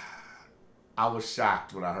again. I was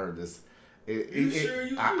shocked when I heard this.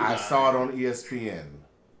 I saw it on ESPN.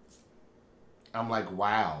 I'm like,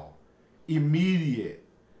 wow, immediate.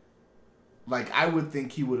 Like I would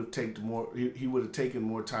think he would have taken more. He would have taken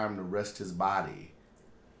more time to rest his body.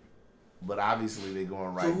 But obviously they're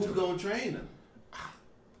going right. So who's gonna train him?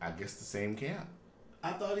 I guess the same camp.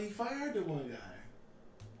 I thought he fired the one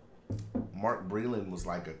guy. Mark Breland was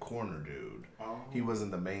like a corner dude. Oh. He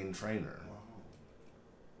wasn't the main trainer.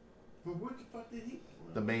 But what the fuck did he?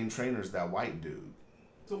 The main trainer's that white dude.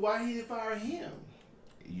 So why he didn't fire him?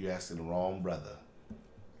 You asking the wrong brother.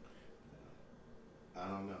 I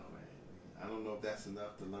don't know, man. I don't know if that's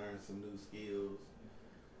enough to learn some new skills.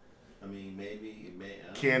 I mean, maybe it may.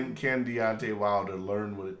 Can Deontay Wilder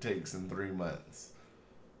learn what it takes in 3 months?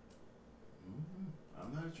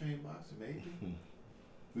 I'm not a trained boxer, maybe.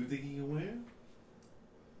 You think he can win?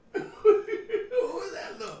 What was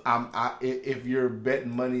that look? If you're betting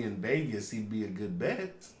money in Vegas, he'd be a good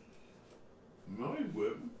bet. No, he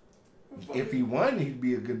wouldn't. If he won, he'd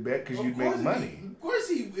be a good bet because you'd make money. Of course,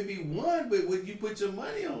 if he won, but would you put your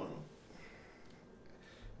money on him?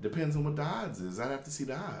 Depends on what the odds is. I'd have to see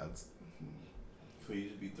the odds. For you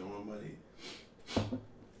to be throwing money.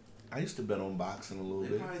 I used to bet on boxing a little They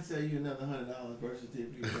bit. probably sell you another $100 birth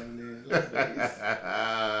certificate down there in Las Vegas.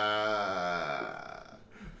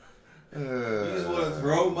 You just want to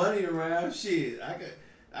throw money around. Shit, I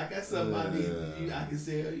got something I need. I can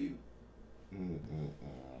sell you.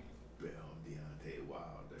 Bet on Deontay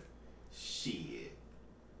Wilder. Shit.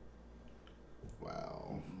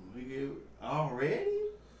 Wow. We get already?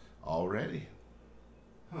 Already.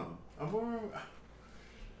 Huh. I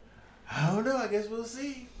don't know. I guess we'll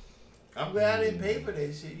see. I'm glad I didn't pay for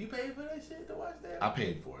that shit. You paid for that shit to watch that? I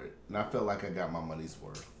paid for it. And I felt like I got my money's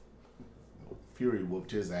worth. Fury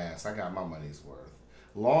whooped his ass. I got my money's worth.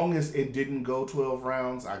 Long as it didn't go 12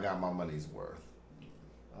 rounds, I got my money's worth.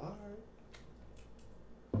 All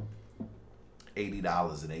right.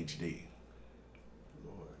 $80 in HD.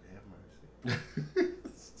 Lord have mercy.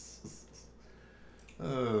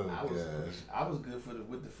 Oh, gosh. I was good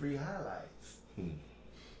with the free highlights.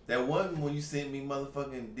 That one when you sent me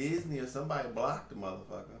motherfucking Disney or somebody blocked the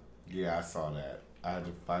motherfucker. Yeah, I saw that. I had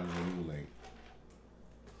to find a new link.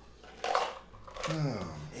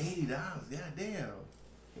 $80, goddamn.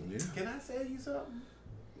 Yeah. Can I sell you something?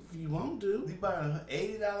 If you want to. We buying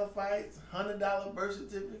 $80 fights, $100 birth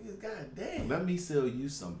certificates, goddamn. Let me sell you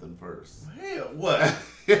something first. Hell, what?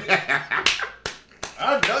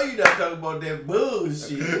 I know you not talking about that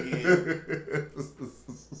bullshit again.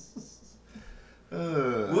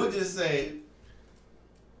 We'll just say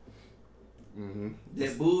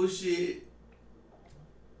that bullshit,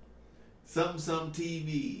 something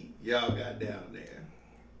TV y'all got down there.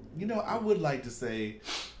 You know, I would like to say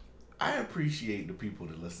I appreciate the people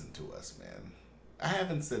that listen to us, man. I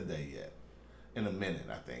haven't said that yet. In a minute,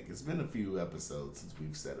 I think. It's been a few episodes since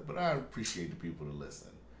we've said it, but I appreciate the people that listen.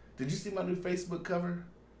 Did you see my new Facebook cover?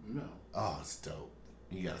 No. Oh, it's dope.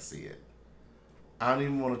 You gotta see it. I don't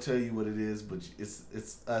even want to tell you what it is, but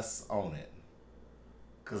it's us on it.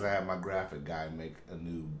 Because I had my graphic guy make a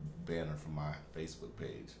new banner for my Facebook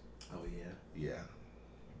page. Oh, yeah? Yeah.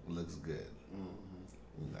 It looks good.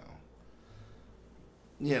 Mm-hmm.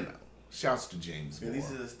 You know. Shouts to James At Moore.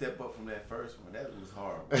 least it's a step up from that first one. That was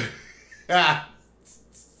horrible.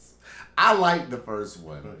 I liked the first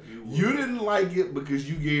one. You didn't like it because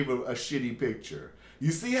you gave a shitty picture.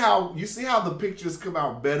 You see how the pictures come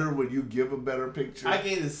out better when you give a better picture? I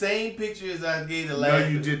gave the same picture as I gave the last. No,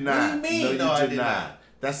 you did not. What do you mean? No, I did not.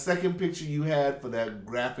 That second picture you had for that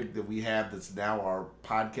graphic that we have that's now our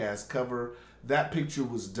podcast cover, that picture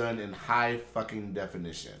was done in high fucking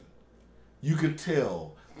definition. You could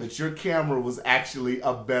tell that your camera was actually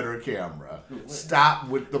a better camera. Stop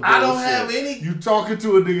with the bullshit. I don't have any. You talking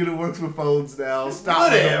to a nigga that works with phones now.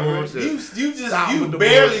 Stop Whatever. with the bullshit. You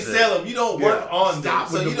barely sell them. You don't work on them.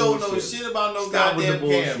 So you don't know bullshit. shit about no Stop with the goddamn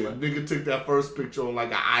bullshit. camera. Nigga took that first picture on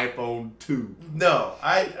like an iPhone 2. No,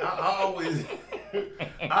 I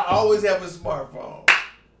always have a smartphone.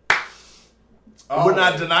 We're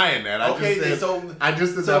not denying that. I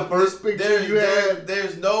just said that first picture you had.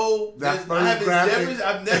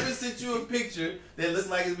 I've never sent you a picture that looks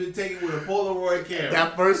like it's been taken with a Polaroid camera.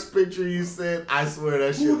 That first picture you sent, I swear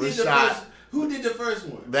that shit was shot. Who did the first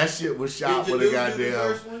one? That shit was shot with a goddamn. Do the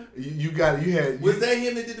first one? Was that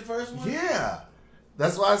him that did the first one? Yeah.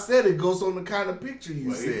 That's why I said it goes on the kind of picture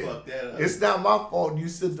you said. He fucked that up. It's not my fault you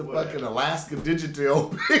sent the fucking Alaska Digital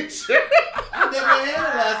picture. I never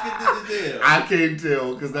had Alaska Digital. I can't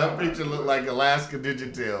tell because that picture looked like Alaska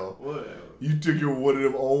Digital. Whatever. You took your one of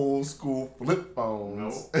them old school flip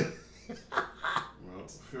phones. No,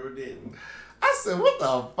 sure didn't. I said, what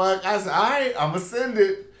the fuck? I said, all right, I'm going to send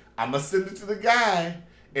it. I'm going to send it to the guy.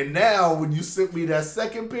 And now when you sent me that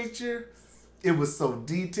second picture, it was so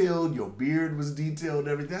detailed. Your beard was detailed and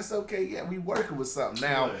everything. That's okay. Yeah, we working with something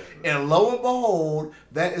now. Whatever. And lo and behold,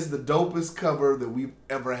 that is the dopest cover that we've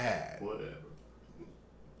ever had. Whatever.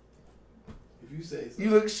 If you say so.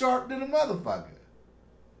 You look sharp than a motherfucker.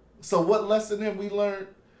 So what lesson have we learned?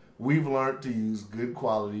 We've learned to use good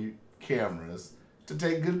quality cameras to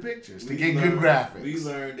take good pictures, to get good graphics. We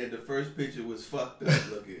learned that the first picture was fucked up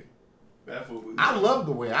looking. That's what we I love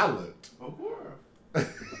the way I looked. Of course.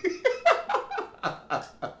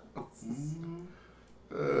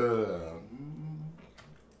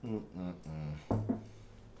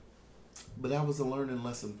 But that was a learning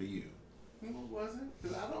lesson for you. No, it wasn't.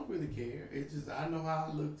 Because I don't really care. It's just I know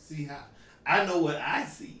how I look. I know what I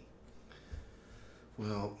see.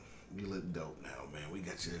 Well, you look dope now, man. We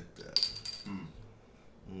got you hooked up.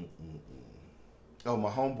 Oh, my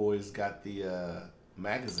homeboys got the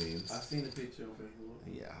magazines. I seen the picture on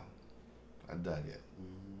Facebook. Yeah, I dug it.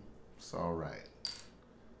 Mm-hmm. It's all right.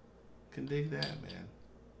 Can dig that, man.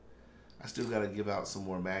 I still got to give out some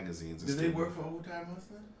more magazines. Did they work for Overtime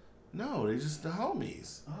Hustling? No, they just the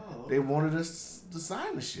homies. Oh. They wanted us to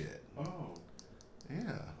sign the shit. Oh. Yeah.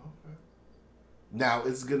 Okay. Now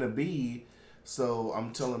it's gonna be. So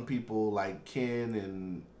I'm telling people like Ken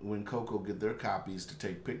and when Coco get their copies to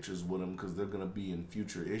take pictures with them because they're gonna be in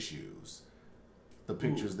future issues. The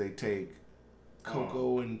pictures they take,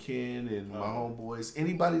 Coco and Ken and my homeboys,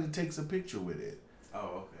 anybody that takes a picture with it.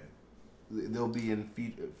 Oh, okay. They'll be in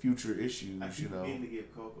future issues, I keep you know. forgetting to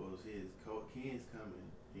give Coco's his. Ken's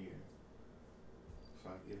coming here, so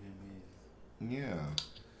I give him his.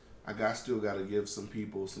 Yeah, still got to give some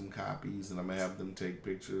people some copies, and I'm gonna have them take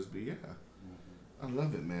pictures. But yeah, I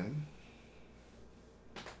love it, man.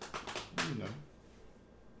 You know,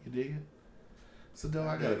 you dig it. So, Del,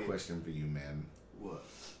 I got a question for you, man. What?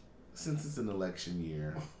 Since it's an election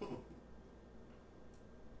year,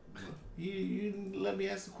 you didn't let me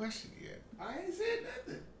ask the question yet. I ain't said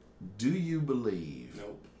nothing. Do you believe?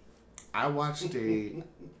 Nope.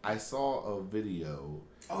 I saw a video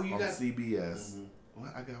on CBS. Mm-hmm.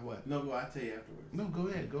 What? I got what? No, I'll tell you afterwards. No, go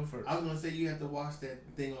ahead. Go first. I was going to say you have to watch that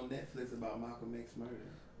thing on Netflix about Malcolm X murder.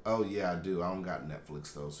 Oh, yeah, I do. I don't got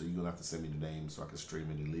Netflix, though, so you're going to have to send me the name so I can stream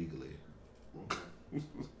it illegally. Okay.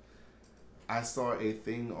 I saw a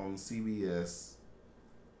thing on CBS.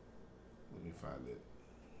 Let me find it.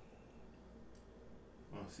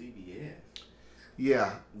 On CBS?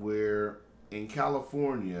 Yeah, where in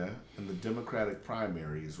California, in the Democratic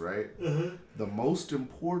primaries, right? Mm-hmm. The most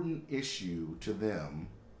important issue to them,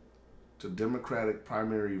 to Democratic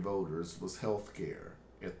primary voters, was health care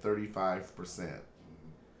at 35%.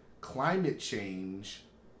 Climate change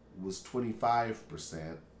was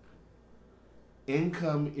 25%.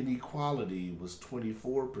 Income inequality was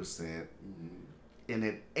 24%. And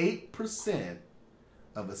at 8%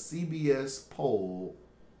 of a CBS poll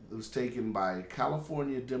that was taken by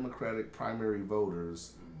California Democratic primary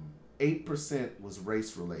voters, 8% was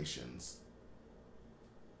race relations.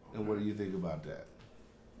 And what do you think about that?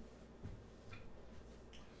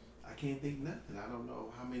 I can't think nothing. I don't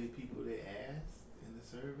know how many people they asked in the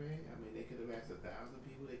survey. I mean, they could have asked 1,000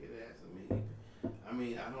 people. They could have asked a million. I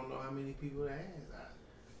mean, I don't know how many people they asked.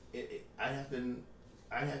 I'd have to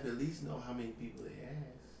at least know how many people they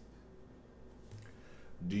asked.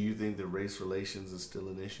 Do you think that race relations is still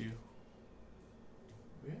an issue?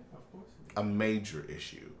 Yeah, of course. A major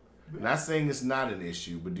issue. Yeah. Not saying it's not an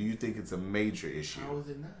issue, but do you think it's a major issue? How is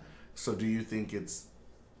it not? So do you think it's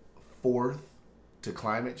fourth to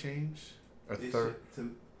climate change? Or third?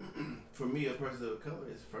 For me, a person of color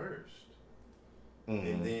is first. Mm-hmm.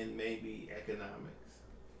 And then maybe economics.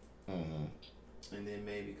 Mm-hmm. And then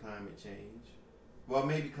maybe climate change. Well,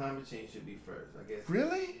 maybe climate change should be first, I guess.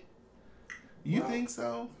 Really? You think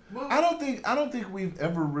so? Well, I don't think we've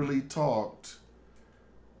ever really talked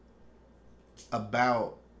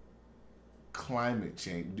about climate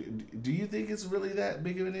change. Do you think it's really that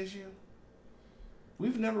big of an issue?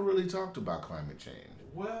 We've never really talked about climate change.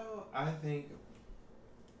 Well, I think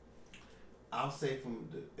I'll say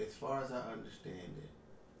as far as I understand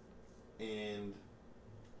it, and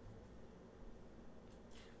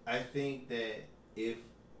I think that if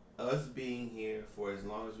us being here for as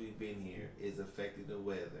long as we've been here is affecting the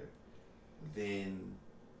weather, then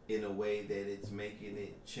in a way that it's making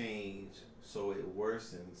it change so it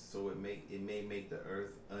worsens, so it may make the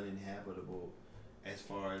earth uninhabitable as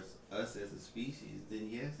far as us as a species, then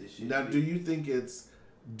yes, it should. Now, do you think it's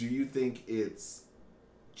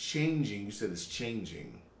changing? You said it's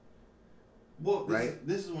changing. Well, right?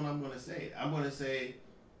 This is what I'm going to say. I'm going to say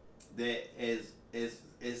that as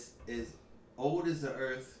old as the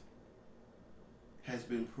earth has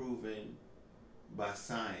been proven by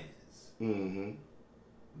science, mm-hmm.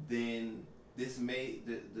 then this may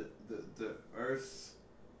the Earth's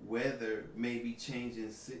weather may be changing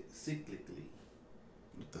cyclically.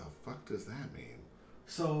 What the fuck does that mean?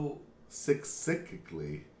 So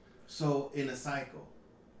cyclically. So in a cycle,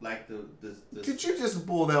 like the Did you just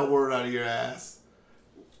pull that word out of your ass?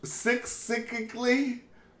 Cyclically?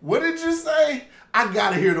 What did you say? I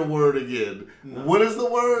gotta hear the word again. No. What is the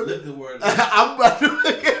word? Look the word. I'm about to look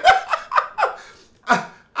it.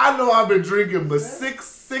 I know I've been drinking, but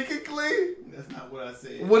cyclically? That's not what I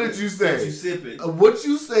said. What did you say? You sippin'. What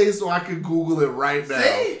you say so I can Google it right now?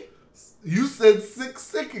 Say it. You said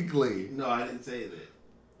cyclically. No, I didn't say that.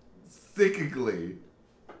 Cyclically.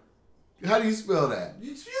 How do you spell that?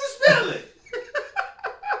 You spell it.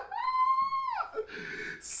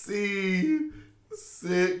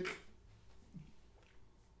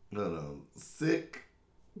 Sick.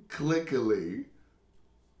 Cyclically.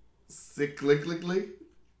 Cyclically?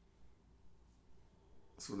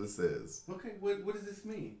 That's what it says. Okay, what does this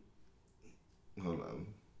mean? Hold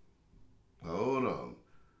on.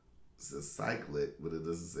 It says cyclic, but it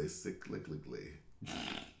doesn't say cyclically.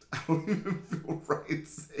 I don't even feel right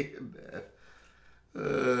saying that.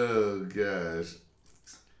 Oh, gosh.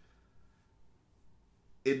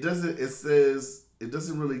 It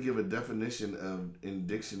doesn't really give a definition in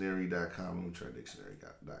dictionary.com. Let me try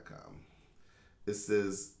dictionary.com. It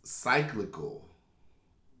says cyclical.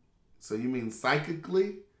 So you mean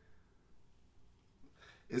psychically?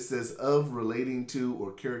 It says of, relating to,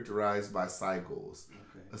 or characterized by cycles.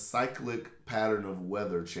 Okay. A cyclic pattern of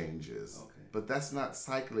weather changes. Okay. But that's not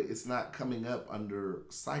cyclic. It's not coming up under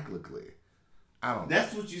cyclically. I don't know.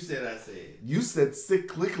 That's what you said I said. You said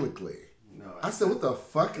cyclically. No. I said, what the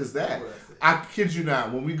fuck is that? I kid you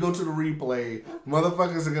not. When we go to the replay,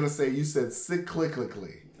 motherfuckers are going to say you said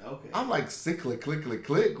cyclically. Okay. I'm like,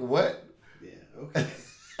 click. What? Yeah, okay.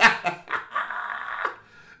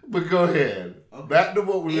 But go ahead. Okay. Back to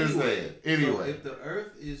what we were saying. Anyway. So if the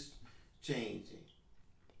earth is changing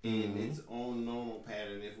in its own normal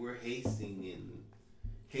pattern, if we're hastening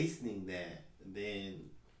that, then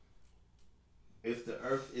if the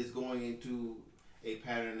earth is going into a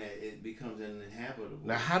pattern that it becomes uninhabitable.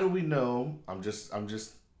 Now, how do we know? I'm just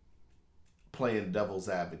playing devil's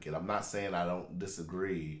advocate. I'm not saying I don't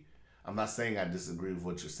disagree. I'm not saying I disagree with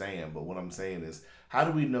what you're saying, but what I'm saying is, how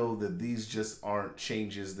do we know that these just aren't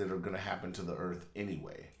changes that are going to happen to the earth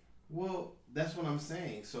anyway? Well, that's what I'm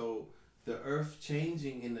saying. So the earth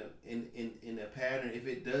changing in a pattern, if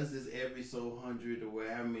it does this every so 100 or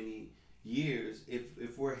however many years,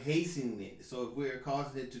 if we're hastening it, so if we're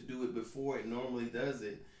causing it to do it before it normally does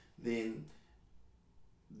it, then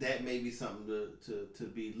that may be something to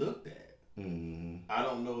be looked at. Mm-hmm. I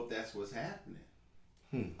don't know if that's what's happening.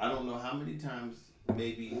 I don't know how many times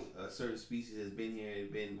maybe a certain species has been here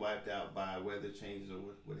and been wiped out by weather changes or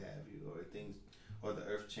what have you, or things, or the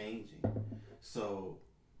earth changing. So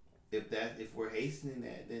if we're hastening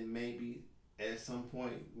that, then maybe at some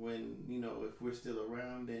point when, if we're still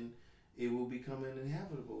around, then it will become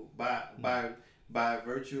uninhabitable by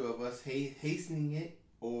virtue of us hastening it,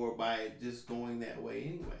 or by just going that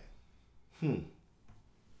way anyway.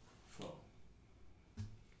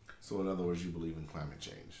 So in other words, you believe in climate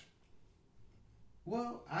change?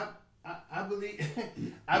 Well, I believe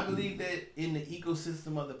I believe that in the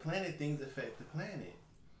ecosystem of the planet, things affect the planet.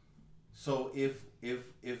 So if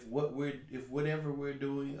whatever we're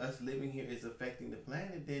doing, us living here, is affecting the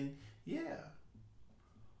planet, then yeah,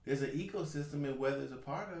 there's an ecosystem and weather's a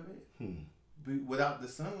part of it. Without the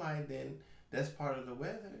sunlight, then that's part of the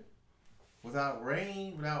weather. Without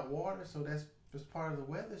rain, without water, so that's part of the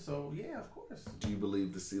weather. So yeah, of course. Do you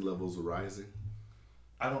believe the sea levels are rising?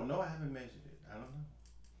 I don't know. I haven't measured it. I don't know.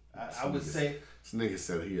 I would say this nigga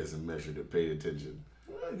said he hasn't measured it. Paid attention.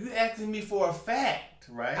 Well, you asking me for a fact,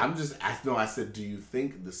 right? I said, do you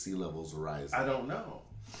think the sea levels are rising? I don't know.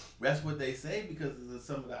 That's what they say because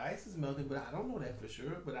some of the ice is melting, but I don't know that for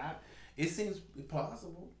sure. But it seems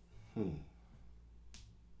plausible.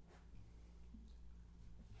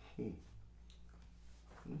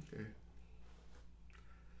 Okay.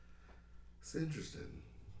 It's interesting.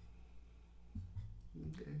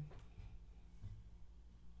 Okay.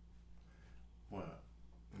 What?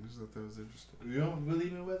 I just thought that was interesting. You don't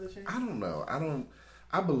believe in weather change? I don't know.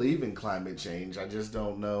 I believe in climate change. I just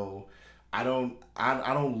don't know. I don't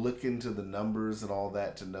look into the numbers and all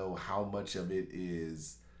that to know how much of it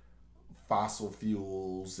is fossil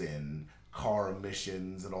fuels and car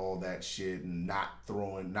emissions and all that shit, and not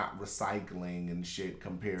recycling and shit,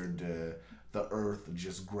 compared to the earth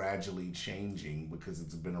just gradually changing because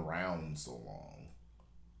it's been around so long.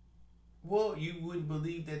 Well, you wouldn't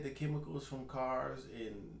believe that the chemicals from cars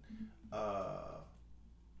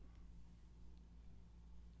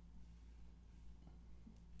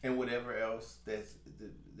and whatever else that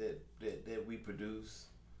we produce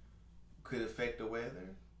could affect the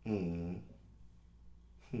weather.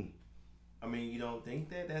 I mean, you don't think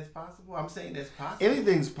that's possible? I'm saying that's possible.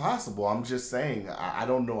 Anything's possible. I'm just saying, I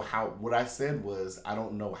don't know how, what I said was, I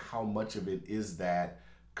don't know how much of it is that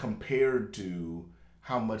compared to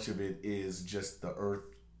how much of it is just the earth.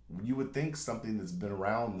 You would think something that's been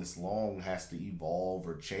around this long has to evolve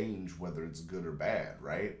or change, whether it's good or bad,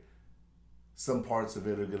 right? Some parts of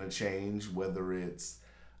it are going to change, whether it's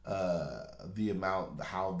the amount,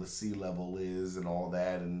 how the sea level is and all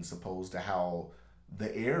that, and as opposed to how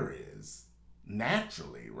the air is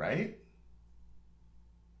naturally, right?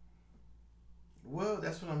 Well,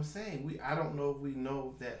 that's what I'm saying. I don't know if we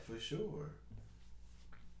know that for sure.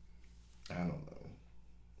 I don't know.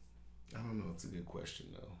 I don't know. It's a good question,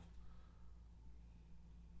 though.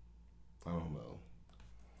 I don't know.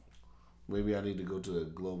 Maybe I need to go to a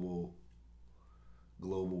global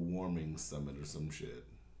warming summit or some shit.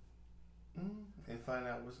 And find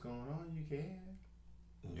out what's going on. You can.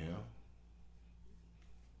 Yeah.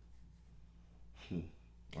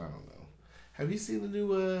 I don't know. Have you seen the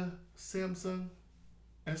new Samsung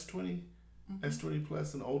S20, S20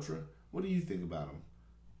 Plus and Ultra? What do you think about them?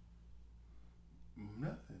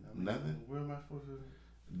 Nothing. Nothing? Where am I supposed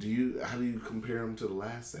to? How do you compare them to the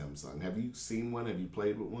last Samsung? Have you seen one? Have you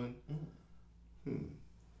played with one?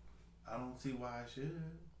 I don't see why I should.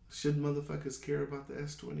 Should motherfuckers care about the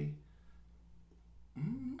S20?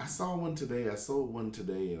 I saw one today. I sold one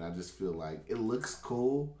today, and I just feel like it looks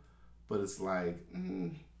cool, but it's like,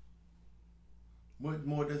 What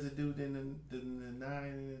more does it do than the 9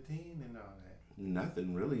 and the 10 and all that?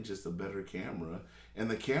 nothing really, just a better camera. And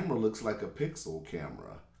the camera looks like a Pixel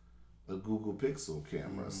camera, a Google Pixel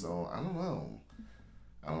camera. So I don't know.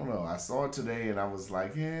 I saw it today, and I was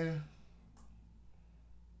like, yeah.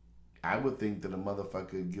 I would think that a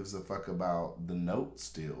motherfucker gives a fuck about the Note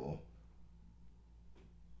still.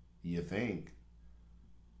 You think?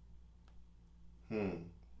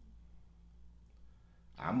 I'm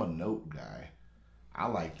a Note guy. I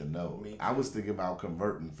like the Note. I was thinking about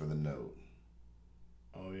converting for the Note.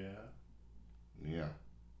 Oh, yeah? Yeah.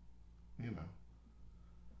 You know.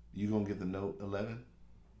 You gonna get the Note 11?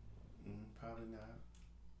 Probably not.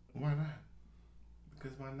 Why not?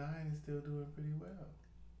 Because my 9 is still doing pretty well.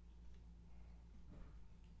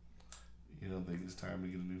 You don't think it's time to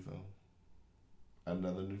get a new phone?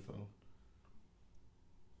 Another new phone?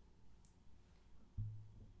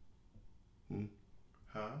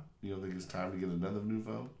 Huh? You don't think it's time to get another new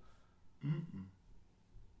phone?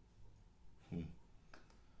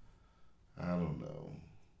 I don't know.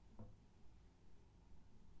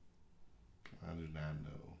 I do not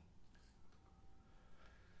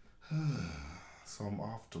know. So I'm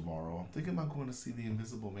off tomorrow. I'm thinking about going to see The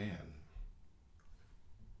Invisible Man.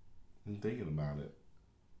 I'm thinking about it.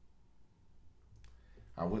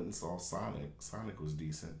 I went and saw Sonic. Sonic was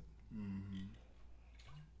decent.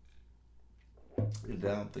 And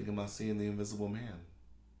now I'm thinking about seeing The Invisible Man.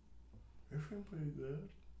 It's been pretty good.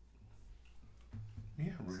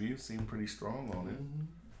 Yeah, reviews seem pretty strong on it.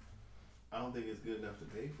 I don't think it's good enough to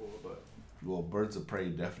pay for, but... Well, Birds of Prey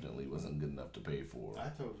definitely wasn't good enough to pay for. I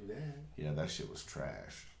told you that. Yeah, that shit was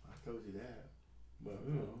trash. I told you that. But,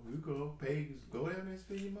 you go there and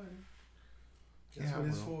spend your money. That's what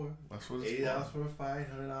it's for. That's what it's $80 for a fight,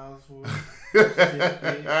 $100 for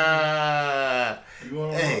you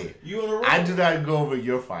on a roll. I do not go over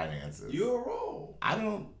your finances. You a roll. I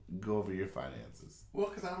don't go over your finances. Well,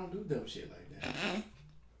 because I don't do dumb shit like that.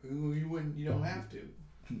 You don't have to.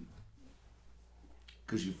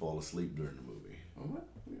 Because you fall asleep during the movie. Oh, what?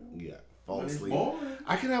 Yeah, fall asleep. Boring.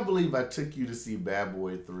 I cannot believe I took you to see Bad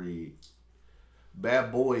Boys 3.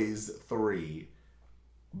 Bad Boys for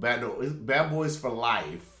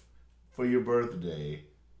Life for your birthday.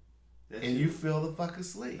 And you fell the fuck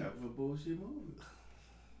asleep. That was a bullshit movie.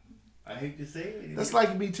 I hate to say it. That's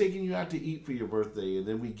like me taking you out to eat for your birthday, and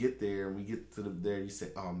then we get there, and there, and you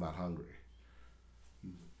say, "Oh, I'm not hungry."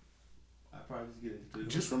 I probably just get it.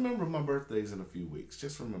 Just remember, my birthday's in a few weeks.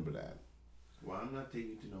 Just remember that. Well, I'm not taking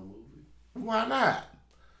you to no movie. Why not?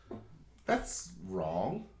 That's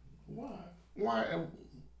wrong. Why? Why?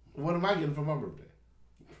 What am I getting for my birthday?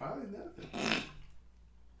 Probably nothing.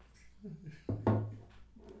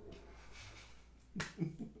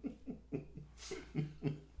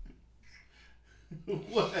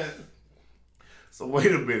 What? So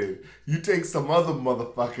wait a minute. You take some other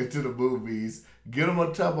motherfucker to the movies, get him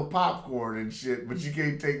a tub of popcorn and shit, but you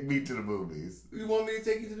can't take me to the movies. You want me to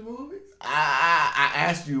take you to the movies? I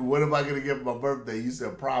asked you, what am I going to get for my birthday? You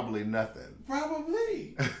said probably nothing.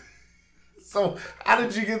 Probably. So how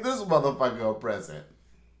did you get this motherfucker a present?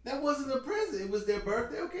 That wasn't a present. It was their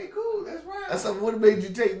birthday. Okay, cool. That's right. So what made you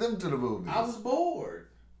take them to the movies? I was bored.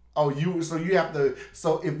 Oh,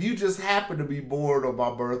 so if you just happen to be bored on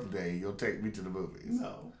my birthday, you'll take me to the movies?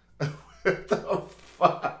 No. What the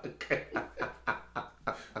fuck?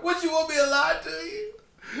 What, you want me to lie to you?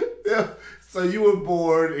 Yeah. So you were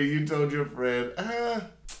bored and you told your friend,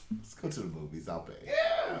 let's go to the movies, I'll pay.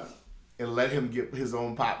 Yeah. And let him get his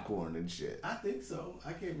own popcorn and shit. I think so.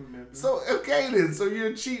 I can't remember. So, okay then, so you're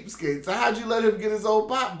a cheapskate. So how'd you let him get his own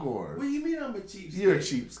popcorn? What do you mean I'm a cheapskate? You're a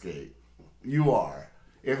cheapskate. You are.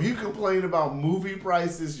 If you complain about movie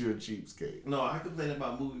prices, you're a cheapskate. No, I complain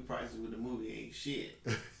about movie prices when the movie ain't shit.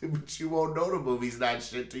 But you won't know the movie's not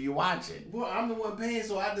shit till you watch it. Well, I'm the one paying,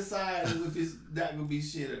 so I decide if it's not going to be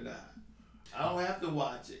shit or not. I don't have to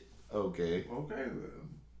watch it. Okay. Okay.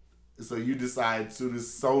 So you decide as soon as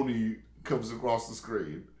Sony comes across the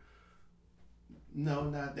screen. No,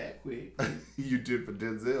 not that quick. You did for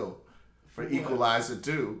Denzel. For What? Equalizer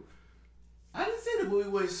 2. I didn't say the movie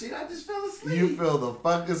was shit. I just fell asleep. You fell the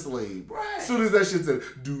fuck asleep. Right. As soon as that shit said,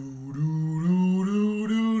 do, do, do,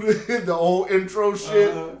 do, do, the whole intro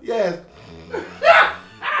shit. Yes.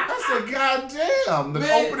 I said, God damn,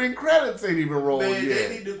 the opening credits ain't even rolled Man, yet.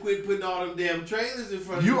 they need to quit putting all them damn trailers in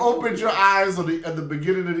front of You the opened movie. your eyes at the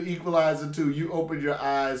beginning of the Equalizer 2. You opened your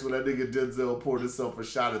eyes when that nigga Denzel poured himself a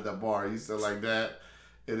shot at that bar. You said like that.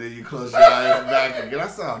 And then you close your eyes back again. I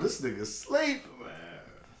saw this nigga sleep. Man.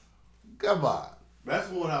 Come on. That's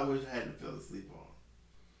one I wish I hadn't fell asleep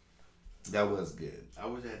on. That was good. I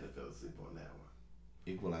wish I hadn't fell asleep on that one.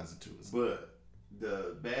 Equalizer 2 is good. But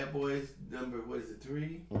the Bad Boys number, what is it,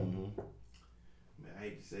 3? Mm-hmm. Man, I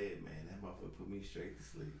hate to say it, man. That motherfucker put me straight to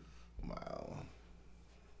sleep. Wow.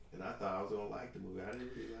 And I thought I was going to like the movie. I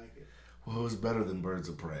didn't really like it. Well, it was better than Birds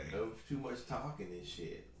of Prey. There was too much talking and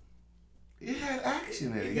shit. It had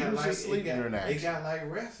action in it. got You was like, just sleeping during action. It got like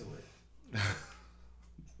wrestling.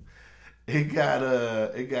 It got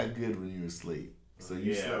good when you were asleep. So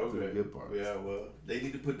you slept through the good parts. Yeah, well, they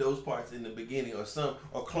need to put those parts in the beginning or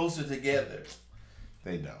closer together.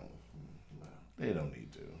 They don't. No, They don't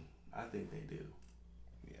need to. I think they do.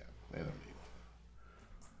 Yeah, they don't need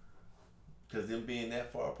Because them being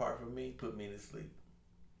that far apart from me put me to sleep.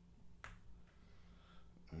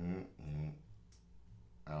 to. Mm-mm.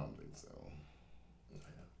 I don't think so. Yeah,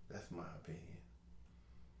 that's my opinion.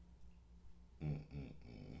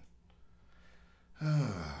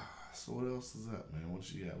 So what else is up, man?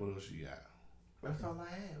 What you got? What else you got? That's all I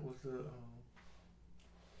had was the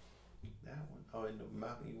that one. Oh, and the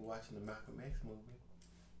Malcolm. You were watching the Malcolm X movie.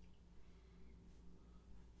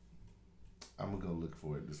 I'm gonna go look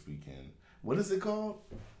for it this weekend. What is it called?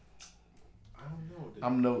 I don't know.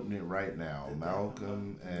 I'm noting it right now.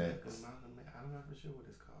 Malcolm X. Malcolm X. I'm not for sure what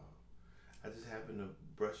it's called. I just happened to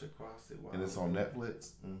brush across it. And it's on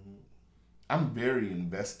Netflix. Mm-hmm. I'm very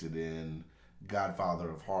invested in Godfather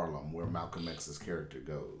of Harlem, where Malcolm X's character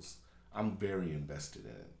goes. I'm very invested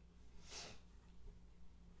in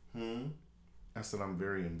it. I said I'm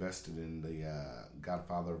very invested in the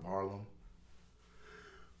Godfather of Harlem,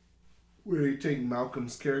 where they take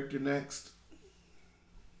Malcolm's character next.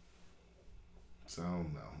 So I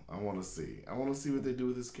don't know. I want to see. I want to see what they do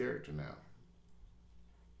with his character now.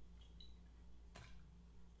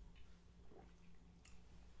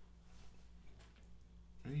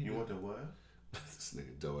 You want the what? This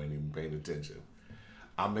nigga Doe ain't even paying attention.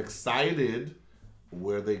 I'm excited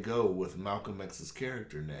where they go with Malcolm X's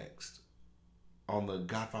character next on the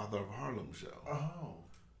Godfather of Harlem show. Oh.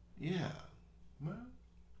 Yeah. Well,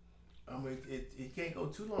 I mean, it can't go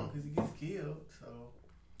too long because he gets killed, so.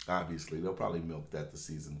 Obviously, they'll probably milk that to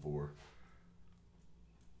season 4.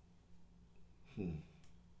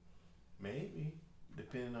 Maybe,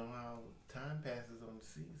 depending on how time passes on the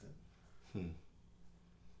season.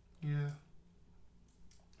 Yeah.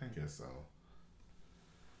 I guess so.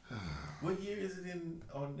 What year is it in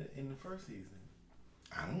the first season?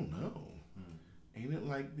 I don't know. Ain't it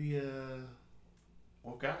like the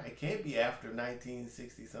Well, God, it can't be after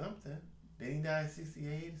 1960 something. Didn't he die in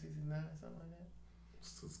 68, 69, something like that?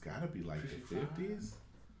 So it's gotta be like 55? the 50s?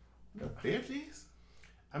 The 50s?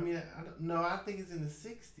 I mean, I think it's in the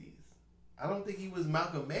 60s. I don't think he was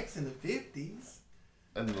Malcolm X in the 50s.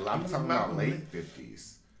 And I'm talking about late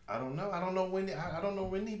 50s. I don't know. I don't know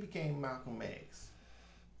when he became Malcolm X.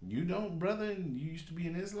 You don't, brother? You used to be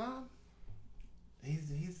in Islam? He's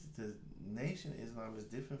the Nation Islam is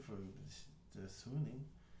different from the Sunni.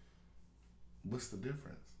 What's the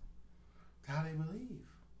difference? How they believe.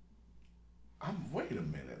 Wait a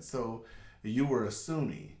minute. So you were a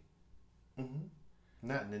Sunni. Mm-hmm.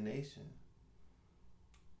 Not in the Nation.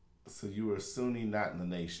 So you were a Sunni, not in the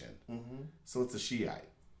Nation. Mm-hmm. So it's a Shiite.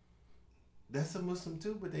 That's a Muslim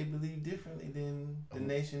too, but they believe differently than the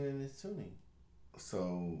Nation and the Sunni.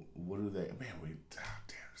 So what do they? Man, damn,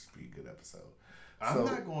 this would be a good episode. I'm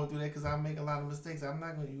not going through that because I make a lot of mistakes. I'm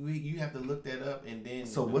not going. You have to look that up and then.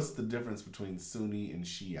 So what's the difference between Sunni and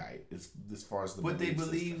Shiite? As far as the what they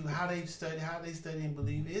believe, system? how they study and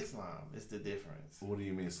believe Islam is the difference. What do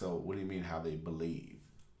you mean? So what do you mean how they believe?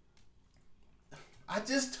 I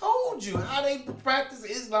just told you how they practice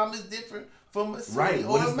Islam is different from a Sunni Right. or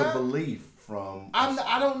What is a the Maliki. belief from?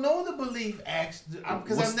 I don't know the belief actually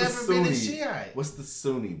because What's I've the never been a Sunni- Shiite. What's the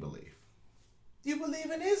Sunni belief? You believe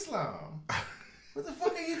in Islam? What the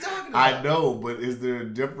fuck are you talking about? I know, but is there a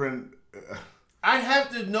different? I have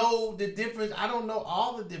to know the difference. I don't know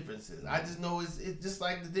all the differences. I just know it's just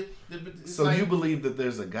like the So like, you believe that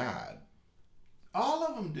there's a God? All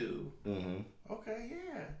of them do. Mm-hmm. Okay,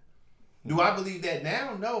 yeah. Do I believe that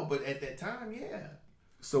now? No, but at that time, yeah.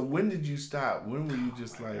 So when did you stop? When were you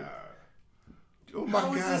just like, God. oh my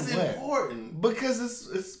How God, is this what? important? Because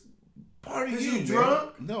it's part of you. You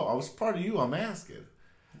drunk? No, I was part of you. I'm asking.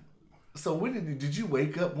 So when did you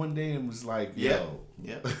wake up one day and was like, yo?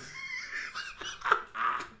 Yep.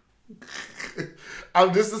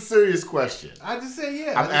 This is a serious question. I just said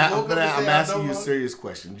yeah. I'm asking you a serious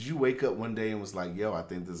question. Did you wake up one day and was like, yo, I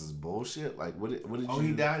think this is bullshit? Like, what did you... Oh,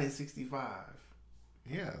 he died in 65.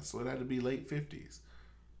 Yeah, so it had to be late 50s.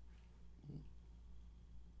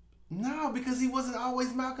 No, because he wasn't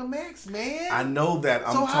always Malcolm X, man. I know that.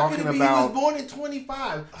 I'm so how talking could it be about... he was born in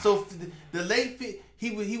 25. So the late...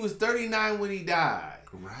 He was 39 when he died.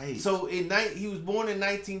 Right. So he was born in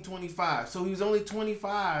 1925. So he was only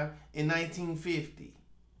 25 in 1950.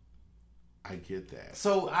 I get that.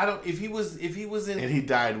 So I don't... If he was in... And he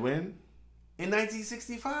died when? In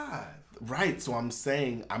 1965. Right. So I'm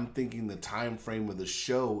saying, I'm thinking the time frame of the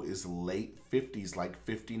show is late 50s, like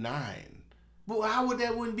 59. Well, how would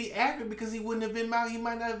that wouldn't be accurate? Because he wouldn't have been he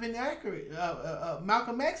might not have been accurate.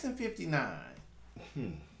 Malcolm X in 59. I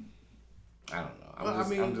don't know.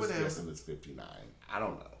 I'm just guessing it's 59. I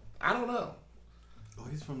don't know. Oh,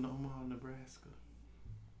 he's from Omaha, Nebraska.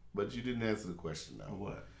 But you didn't answer the question though.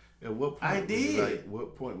 What? At what point? I did.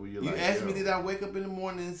 What point were you You like? asked me, did I wake up in the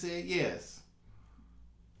morning and said yes?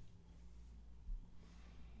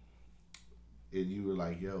 And you were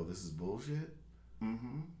like, yo, this is bullshit?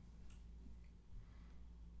 Mm-hmm.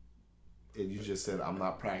 And you just said, I'm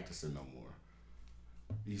not practicing no more.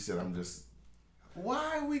 You said, I'm just...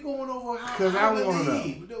 Why are we going over how Because I want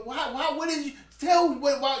to know. Why? What did you... Tell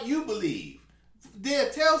what you believe.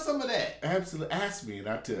 Tell some of that. Absolutely. Ask me and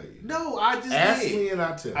I'll tell you. No, I just ask did. me and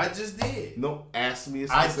I'll tell you. I just did. No, ask me a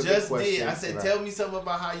I specific just question. did. I said, tell me something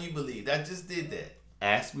about how you believe. I just did that.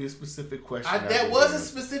 Ask me a specific question. That was a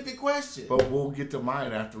specific question. But we'll get to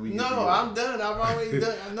mine after we get to No, I'm done. I've already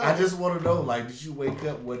done. No. I just want to know, like, did you wake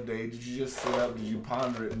up one day? Did you just sit up? Did you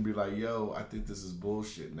ponder it and be like, yo, I think this is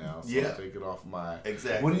bullshit now. So I'll take it off my...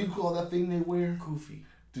 Exactly. What do you call that thing they wear? Kufi.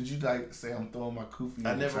 Did you, like, say I'm throwing my kufi in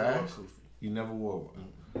the never trash? wore a kufi. You never wore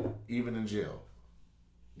one? Even in jail?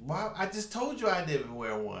 Why? I just told you I didn't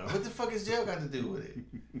wear one. What the fuck has jail got to do with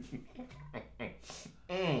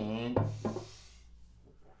it?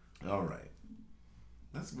 All right.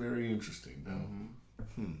 That's very interesting,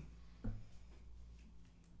 though.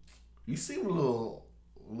 You seem a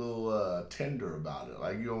little tender about it.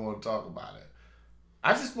 Like you don't want to talk about it.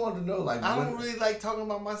 I just wanted to know, like, I don't really like talking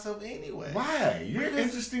about myself anyway. Why? You're an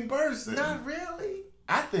interesting person. Not really.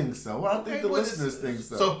 I think so. I think the listeners think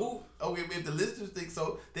so. So who? Okay, if the listeners think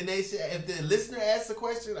so, then they should. If the listener asks a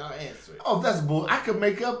question, I'll answer it. Oh, that's bull. I could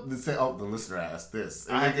make up and say, "Oh, the listener asked this."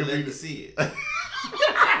 And I can let me see it.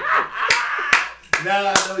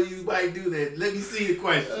 Now I know you might do that. Let me see the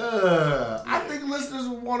question. I think listeners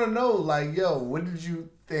would want to know, like, yo, when did you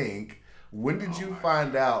think? When did you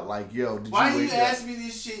find out? Like, yo, did why you wake you up? ask me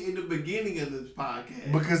this shit in the beginning of this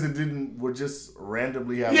podcast? Because it didn't. We're just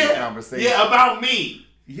randomly having a conversation. Yeah, about me.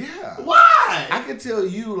 Yeah. Why? I can tell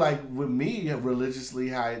you, like, with me religiously,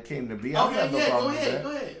 how it came to be. I don't have no problem with that.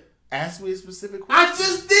 Go ahead. Ask me a specific question. I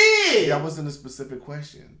just did. That wasn't a specific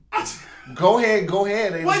question. Go ahead.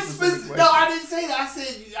 Ain't what a specific question. No, I didn't say that. I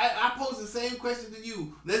said I posed the same question to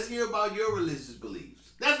you. Let's hear about your religious beliefs.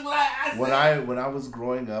 That's what I said. When I was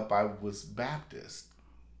growing up, I was Baptist.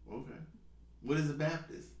 Okay. What is a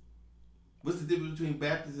Baptist? What's the difference between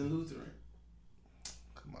Baptist and Lutheran?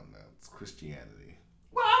 Come on now, it's Christianity.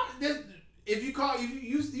 Well, if you call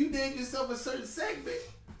you named yourself a certain segment.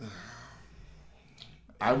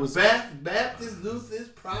 I was Baptist, Lutheran,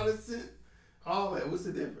 Protestant, all that. What's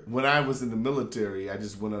the difference? When I was in the military, I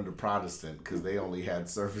just went under Protestant because they only had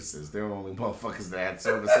services. They were the only motherfuckers that had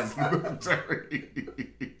services in the military.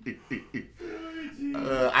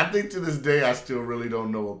 I think to this day, I still really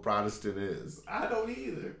don't know what Protestant is. I don't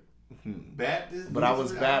either. Baptist, but Lutheran, I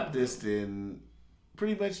was Baptist in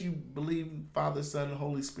pretty much you believe in Father, Son, and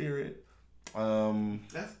Holy Spirit.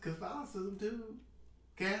 That's Catholicism too.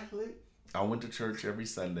 Catholic. I went to church every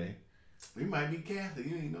Sunday. You might be Catholic.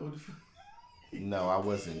 You ain't know what the fuck. No, I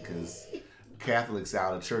wasn't, because Catholics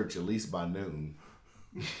out of church at least by noon.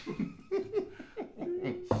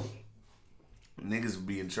 Niggas would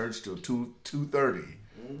be in church till 2:30.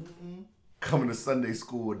 Coming to Sunday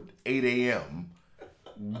school at 8 a.m.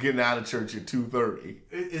 Getting out of church at 2:30.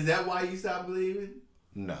 Is that why you stopped believing?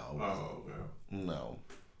 No. Oh, okay. No.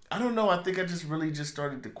 I don't know. I think I just really just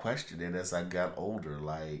started to question it as I got older.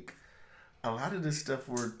 Like, a lot of this stuff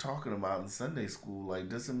we're talking about in Sunday school, like,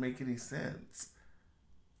 doesn't make any sense.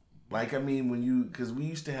 Like, I mean, because we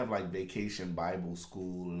used to have, like, vacation Bible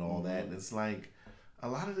school and all that, and it's like, a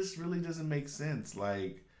lot of this really doesn't make sense.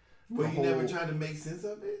 Like, well, you never tried to make sense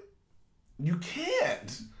of it? You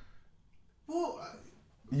can't. Well,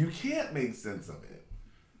 you can't make sense of it.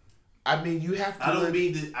 I mean, you have to. I don't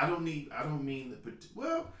mean the.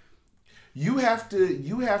 Well, you have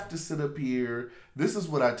to sit up here. This is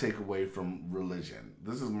what I take away from religion.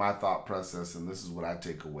 This is my thought process, and this is what I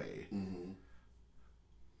take away. Mm-hmm.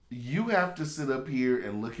 You have to sit up here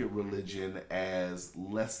and look at religion as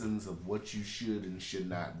lessons of what you should and should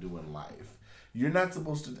not do in life. You're not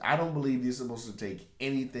supposed to. I don't believe you're supposed to take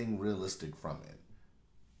anything realistic from it.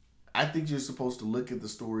 I think you're supposed to look at the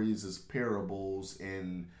stories as parables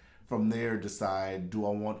and from there decide, do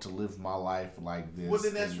I want to live my life like this? Well,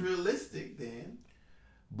 then that's realistic then.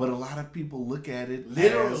 But a lot of people look at it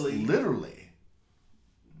literally. As literally.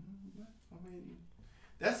 I mean,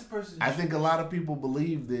 that's the person. I think a lot of people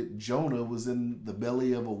believe that Jonah was in the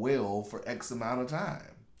belly of a whale for X amount of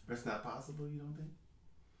time. That's not possible, you don't think?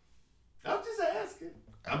 I'm just asking.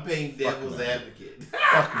 I'm playing devil's advocate.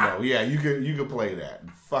 Fuck no. Yeah, you could play that.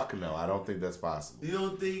 Fuck no. I don't think that's possible. You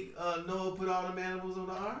don't think Noah put all them animals on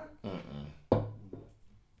the ark?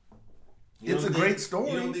 It's a great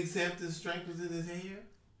story. You don't think Samson's strength was in his hair?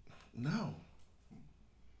 No.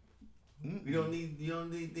 You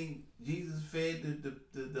don't think Jesus fed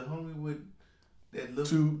the hungry with that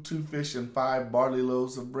little two fish and 5 barley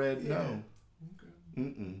loaves of bread? Yeah.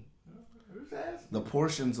 No. Okay. The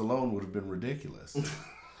portions alone would have been ridiculous.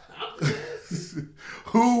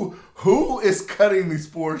 Who is cutting these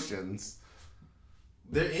portions?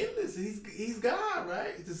 They're endless. He's God,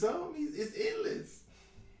 right? To some, it's endless.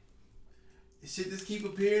 It should just keep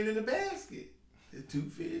appearing in the basket. The 2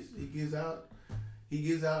 fish. He gives out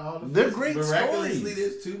all the. They're fish. great Miraculously, stories.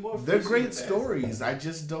 there's 2 more. They're fish in great the stories. I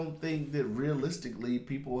just don't think that realistically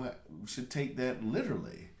people should take that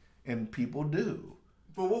literally, and people do.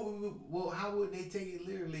 But how would they take it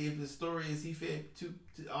literally if the story is he fed to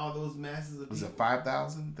all those masses of people? Was it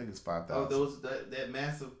 5,000? I think it's 5,000. Oh, that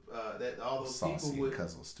massive that all those Saucy people would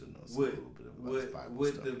Cuzzo still knows a little bit about Bible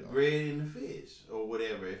with stuff, the y'all. bread and the fish or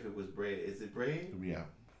whatever. If it was bread, is it bread? Yeah.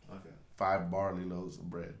 Okay. 5 barley loaves of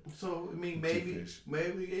bread. So I mean, fish.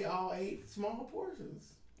 maybe they all ate small portions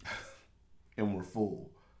and were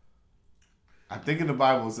full. I think in the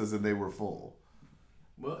Bible it says that they were full.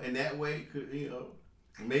 Well, in that way,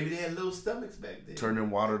 maybe they had little stomachs back then.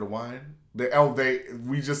 Turning water to wine.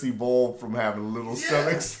 We just evolved from having little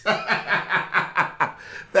stomachs.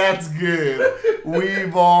 That's good. We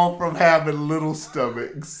evolved from having little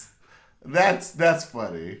stomachs. That's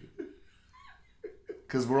funny.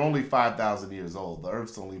 Because we're only 5,000 years old. The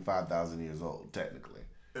Earth's only 5,000 years old, technically.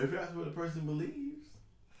 If that's what a person believes.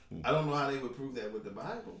 I don't know how they would prove that with the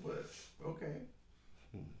Bible, but okay.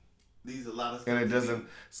 These a lot of stuff. And it doesn't.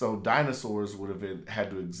 So dinosaurs would have had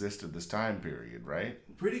to exist at this time period, right?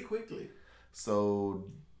 Pretty quickly. So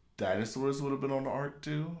dinosaurs would have been on the ark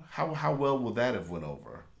too. How well would that have went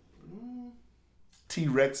over?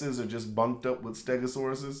 T-Rexes are just bunked up with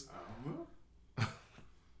Stegosauruses. I don't know.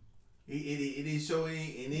 It didn't show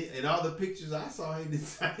any in all the pictures I saw. I didn't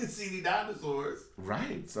see any dinosaurs.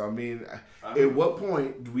 Right. So I mean, at what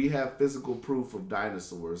point do we have physical proof of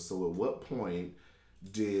dinosaurs? So at what point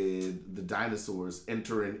did the dinosaurs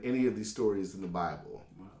enter in any of these stories in the Bible?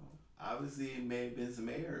 Well, obviously it may have been some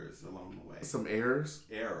errors along the way. Some errors?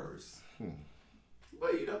 Errors.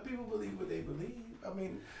 But people believe what they believe. I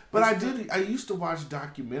mean, but I used to watch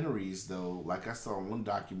documentaries though. Like I saw one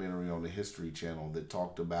documentary on the History Channel that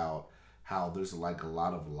talked about how there's like a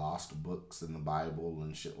lot of lost books in the Bible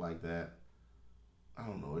and shit like that. I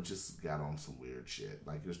don't know. It just got on some weird shit.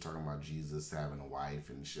 Like it was talking about Jesus having a wife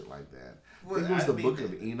and shit like that. Well, I think it was the Book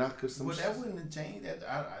of Enoch or something. Well, that wouldn't have changed.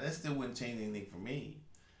 That still wouldn't change anything for me.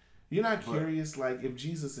 You're not curious, like if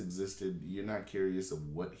Jesus existed, you're not curious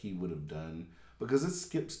of what he would have done because it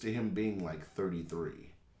skips to him being like 33.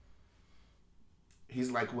 He's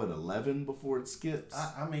like what 11 before it skips.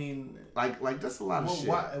 I mean, like that's a lot of shit.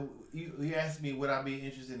 Why, you asked me would I be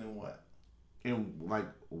interested in what? And like,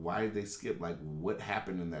 why did they skip? Like, what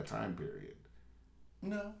happened in that time period?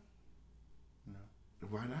 No.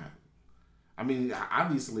 Why not? I mean,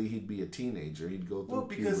 obviously he'd be a teenager. He'd go through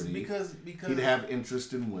puberty. Because he'd have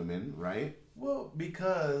interest in women, right? Well,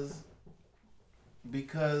 because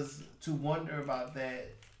to wonder about that.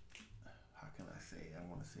 How can I say it? I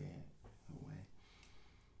want to say it in a way.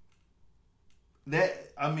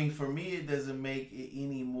 That I mean, for me, it doesn't make it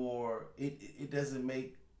any more. It doesn't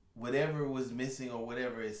make whatever was missing or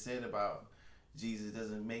whatever is said about Jesus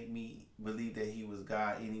doesn't make me believe that he was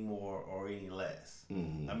God any more or any less.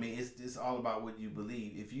 Mm-hmm. I mean, it's all about what you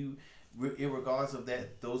believe. If you, regardless of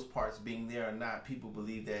that, those parts being there or not, people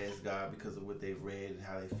believe that as God because of what they've read and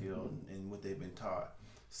how they feel and what they've been taught.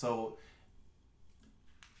 So,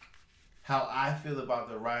 how I feel about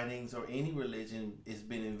the writings or any religion is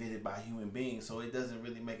been invented by human beings, so it doesn't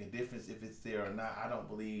really make a difference if it's there or not. I don't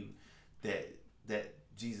believe that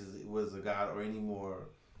Jesus was a God or any more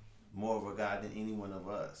of a God than any one of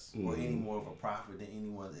us, or any more of a prophet than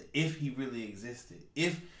anyone. If he really existed,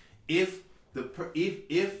 if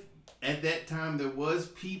at that time there was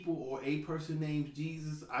people or a person named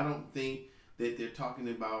Jesus, I don't think that they're talking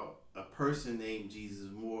about a person named Jesus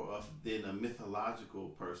more than a mythological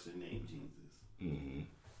person named Jesus. Mm-hmm.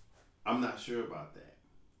 I'm not sure about that.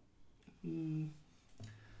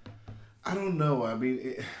 I don't know. I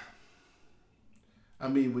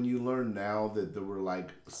mean, when you learn now that there were like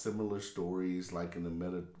similar stories, like in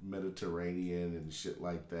the Mediterranean and shit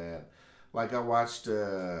like that. Like I watched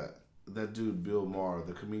that dude Bill Maher,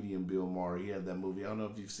 the comedian Bill Maher. He had that movie. I don't know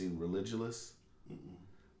if you've seen Religulous. Mm-mm.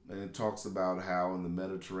 And it talks about how in the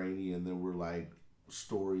Mediterranean there were like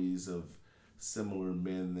stories of similar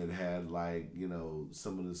men that had like, you know,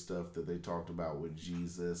 some of the stuff that they talked about with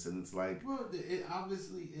Jesus. And it's like, well, it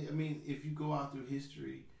obviously, I mean, if you go out through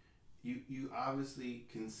history, you obviously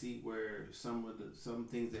can see where some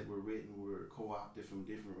things that were written were co-opted from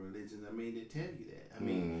different religions. I mean, they tell you that. I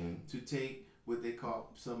mean, to take what they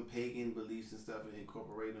call some pagan beliefs and stuff and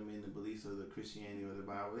incorporate them in the beliefs of the Christianity or the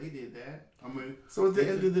Bible. They did that. I mean, so at the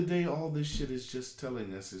end of the day, all this shit is just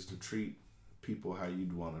telling us is to treat people how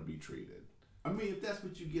you'd want to be treated. I mean, if that's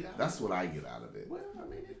what you get out that's of it. what I get out of it. Well, I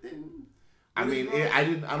mean, it didn't.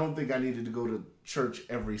 I don't think I needed to go to church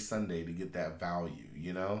every Sunday to get that value,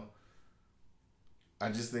 you know? I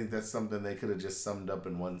just think that's something they could have just summed up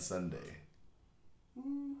in one Sunday.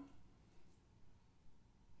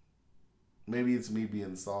 Maybe it's me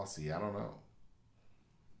being saucy. I don't know.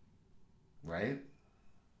 Right?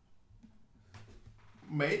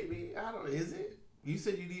 Maybe. I don't know. Is it? You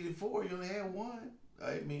said you needed 4. You only had 1.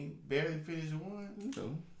 I mean, barely finished 1. You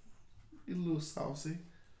know, you're a little saucy.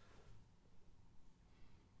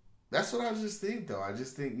 That's what I just think, though. I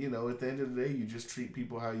just think, you know, at the end of the day, you just treat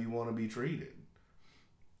people how you want to be treated.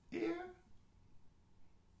 Yeah.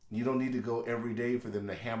 You don't need to go every day for them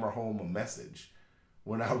to hammer home a message.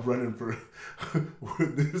 We're not running for...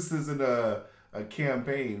 this isn't a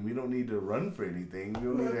campaign. We don't need to run for anything. We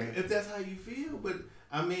don't need to... If that's how you feel, but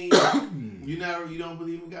I mean, you don't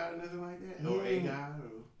believe in God or nothing like that? Or a God?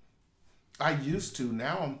 Or... I used to.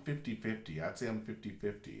 Now I'm 50-50. I'd say I'm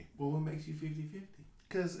 50-50. Well, what makes you 50-50?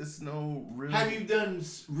 Because it's no real... Have you done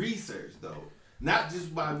research, though? Not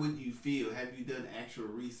just by what you feel. Have you done actual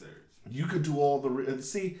research? You could do all the...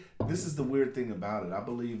 See, this is the weird thing about it. I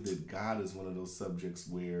believe that God is one of those subjects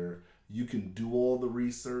where you can do all the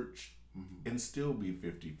research and still be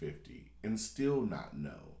 50-50 and still not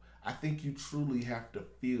know. I think you truly have to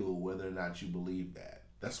feel whether or not you believe that.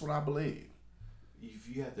 That's what I believe.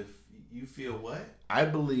 You feel what? I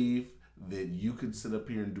believe that you could sit up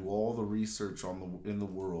here and do all the research in the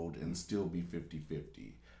world and still be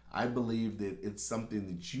 50-50. I believe that it's something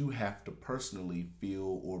that you have to personally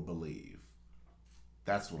feel or believe.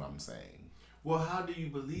 That's what I'm saying. Well, how do you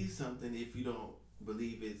believe something if you don't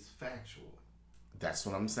believe it's factual? That's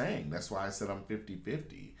what I'm saying. That's why I said I'm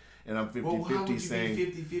 50-50. And I'm 50-50 well, how would you saying... be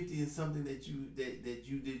 50-50 in something that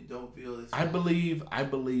you don't feel is I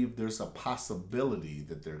believe there's a possibility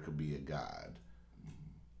that there could be a God.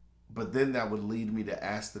 But then that would lead me to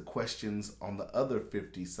ask the questions on the other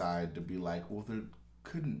 50 side to be like, well, there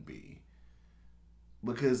couldn't be.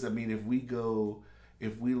 Because, I mean, if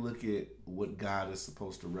we look at what God is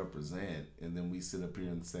supposed to represent, and then we sit up here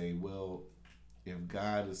and say, well, if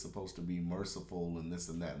God is supposed to be merciful and this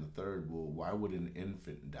and that and the third, well, why would an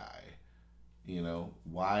infant die? You know,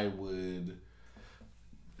 why would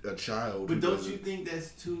a child... But don't you think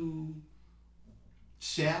that's too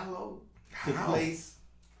shallow to place?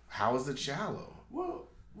 How is it shallow? Well,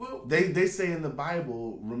 they say in the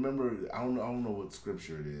Bible, remember, I don't know what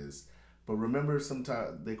scripture it is, but remember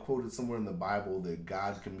sometimes they quoted somewhere in the Bible that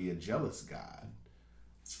God can be a jealous God.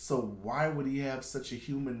 So why would he have such a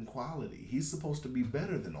human quality? He's supposed to be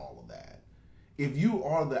better than all of that. If you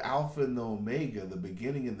are the Alpha and the Omega, the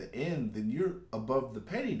beginning and the end, then you're above the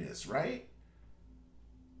pettiness, right?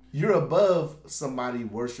 You're above somebody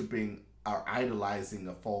worshiping or idolizing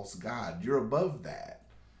a false god. You're above that.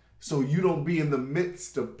 So you don't be in the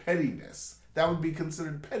midst of pettiness. That would be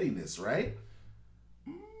considered pettiness, right?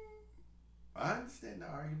 I understand the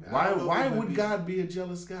argument. Why would God be a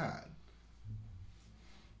jealous God?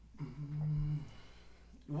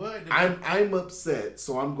 What? I'm upset,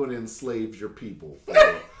 so I'm going to enslave your people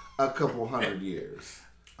for a couple hundred years.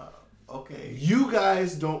 Okay. You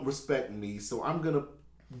guys don't respect me, so I'm going to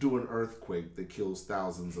do an earthquake that kills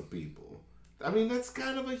thousands of people. I mean, that's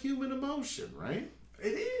kind of a human emotion, right? It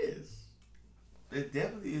is. It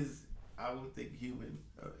definitely is. I would think human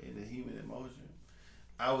in a human emotion.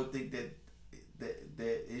 I would think that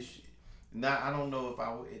it's not. I don't know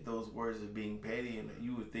if those words are being petty, and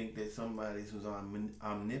you would think that somebody who's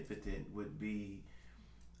omnipotent would be,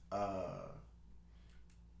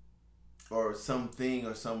 or something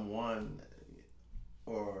or someone,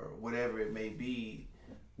 or whatever it may be,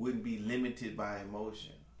 wouldn't be limited by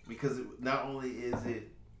emotion, because not only is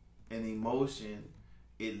it an emotion,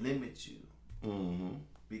 it limits you. Mm-hmm.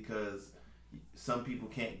 Because some people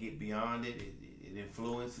can't get beyond it. It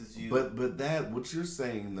influences you. But that, what you're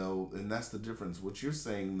saying though, and that's the difference. What you're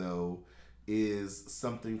saying though is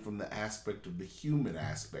something from the aspect of the human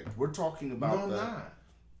aspect. We're talking about No, I'm not.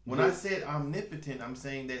 When I said omnipotent, I'm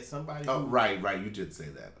saying that somebody. Oh, right. You did say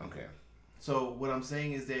that. Okay. So what I'm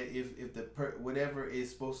saying is that if whatever is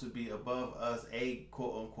supposed to be above us, a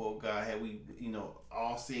quote unquote God, had we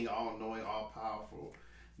all seeing, all knowing, all powerful,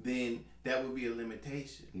 then that would be a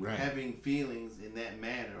limitation. Right. Having feelings in that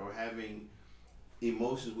manner or having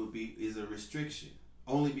emotions is a restriction.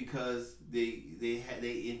 Only because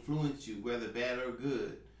they influence you, whether bad or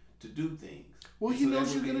good, to do things. Well, he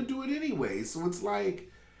knows you're gonna do it anyway. So it's like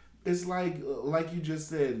you just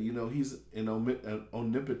said. He's an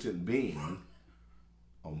omnipotent being.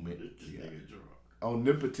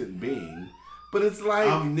 Omnipotent being, but it's like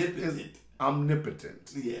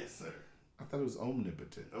omnipotent. Yes, sir. I thought it was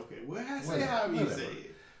omnipotent. Okay, well, say how you say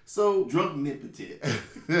it. So drunk-nipotent.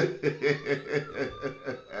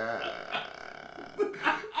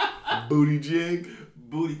 Booty jig.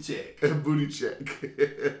 Booty check. Booty check.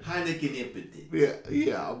 Heineken impotent.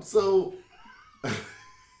 Yeah. So,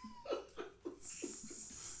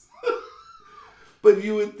 but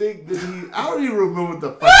you would think that I don't even remember what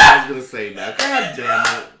the fuck I was gonna say now. God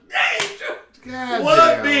damn it. God One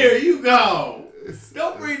damn. beer, you go.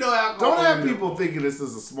 Don't bring no alcohol. Don't have people thinking this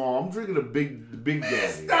is a small. I'm drinking a big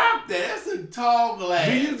daddy. Stop that. That's a tall glass.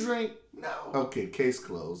 Do you drink? No. Okay, case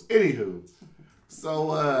closed. Anywho, so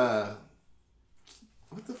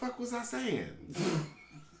what the fuck was I saying?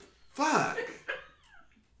 Fuck.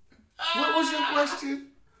 What was your question?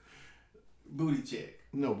 Booty check.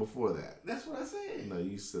 No, before that. That's what I said. No,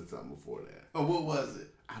 you said something before that. Oh, what was it?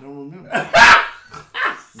 I don't remember.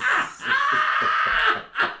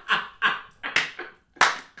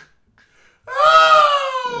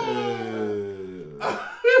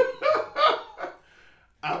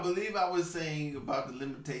 I believe I was saying about the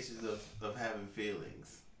limitations of having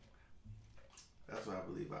feelings. That's what I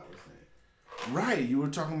believe I was saying. Right, you were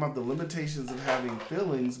talking about the limitations of having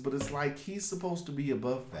feelings, but it's like he's supposed to be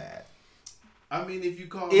above that. I mean, if you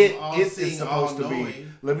call him all-seeing,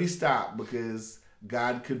 all-knowing. Let me stop, because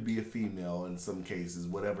God could be a female in some cases,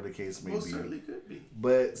 whatever the case may be. Certainly could be.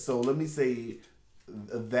 But so let me say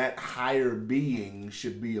that higher being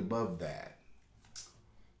should be above that.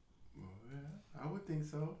 I would think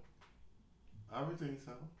so.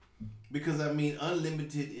 Because, I mean,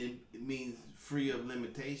 unlimited, it means free of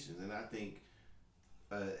limitations. And I think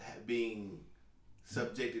being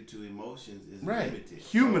subjected to emotions is limited.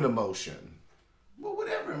 Human emotion. Well,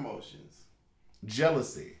 whatever emotions.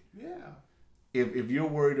 Jealousy. Yeah. If you're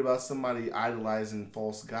worried about somebody idolizing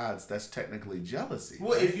false gods, that's technically jealousy.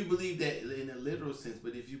 Well, right? if you believe that in a literal sense,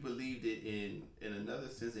 but if you believed it in another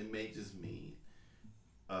sense, it may just mean,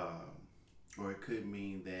 or it could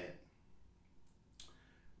mean that,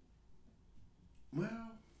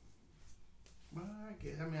 well, I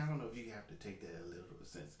guess, I mean, I don't know if you have to take that in a literal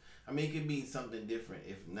sense. I mean, it could mean something different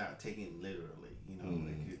if not taken literally,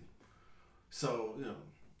 It could, so,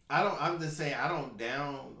 I'm just saying, I don't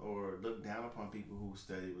down or look down upon people who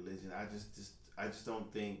study religion. I just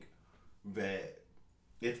don't think that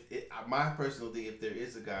my personal thing, if there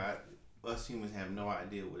is a God, us humans have no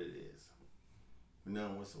idea what it is,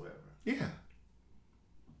 none whatsoever. Yeah.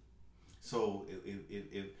 So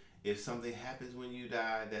if something happens when you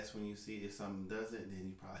die, that's when you see it. If something doesn't, then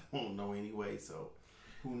you probably won't know anyway. So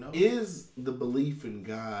who knows? Is the belief in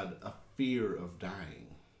God a fear of dying?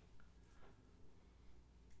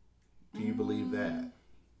 Do you believe that?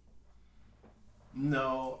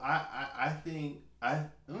 No, I think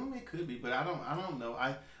it could be, but I don't know.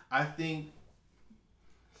 I think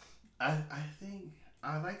I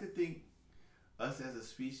like to think us as a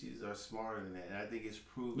species are smarter than that, and I think it's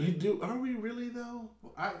proven. You do? Are we really though?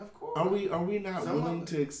 Of course. Are we not Some willing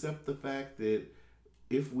to accept the fact that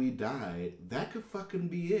if we die, that could fucking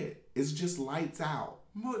be it? It's just lights out.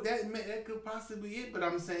 Well, that could possibly be it, but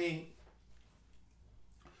I'm saying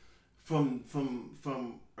from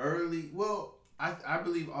early. Well, I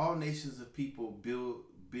believe all nations of people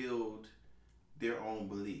build their own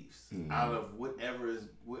beliefs out of wherever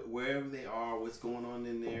they are, what's going on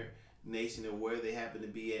in their nation, or where they happen to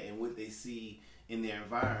be at, and what they see in their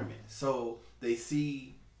environment. So they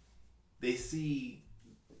see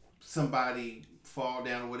somebody fall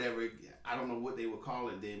down or whatever. I don't know what they would call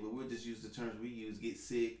it then, but we'll just use the terms we use: get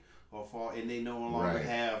sick or fall, and they no longer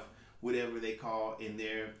have whatever they call in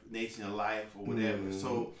their nation of life or whatever.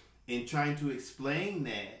 So in trying to explain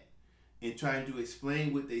that, and trying to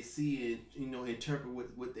explain what they see and interpret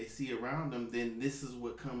what they see around them, then this is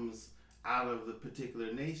what comes out of the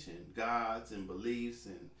particular nation, gods and beliefs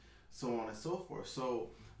and so on and so forth.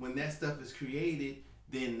 So when that stuff is created,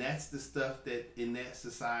 then that's the stuff that in that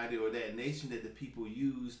society or that nation that the people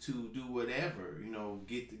use to do whatever,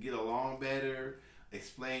 get along better,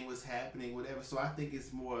 explain what's happening, whatever. So I think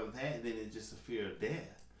it's more of that than it's just a fear of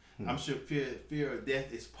death. I'm sure fear of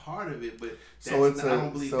death is part of it, but I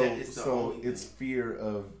don't believe that it's the only thing.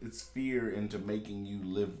 It's fear into making you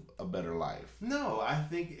live a better life. No, I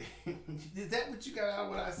think is that what you got out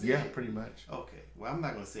of what I said? Yeah, pretty much. Okay, well I'm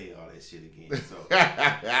not gonna say all that shit again. So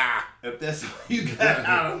if that's what you got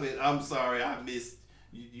out of it, I'm sorry, I missed.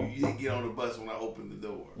 You didn't get on the bus when I opened the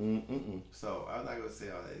door. So I'm not gonna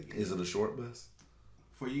say all that again. Is it a short bus?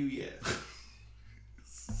 For you, yes.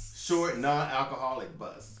 Short, non-alcoholic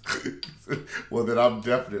bus. Well, then I'm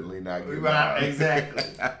definitely not getting on. Exactly.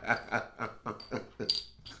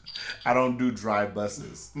 I don't do dry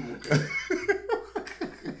buses. Okay.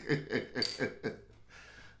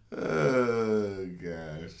 Oh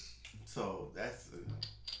gosh. So that's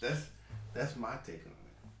my take on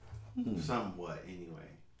it. Somewhat,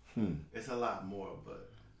 anyway. It's a lot more,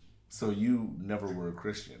 but. So you never were a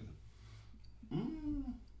Christian?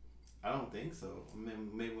 I don't think so. I mean,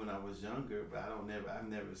 maybe when I was younger, but I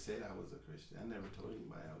never said I was a Christian. I never told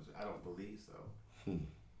anybody I don't believe so.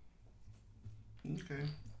 Okay.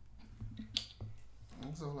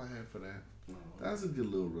 That's all I had for that. That's a good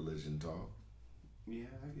little religion talk. Yeah,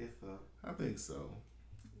 I guess so. I think so.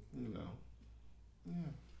 Yeah.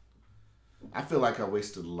 I feel like I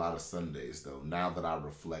wasted a lot of Sundays, though. Now that I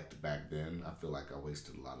reflect back then, I feel like I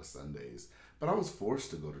wasted a lot of Sundays. But I was forced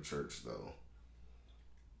to go to church, though.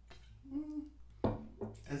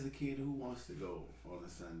 As a kid, who wants to go on a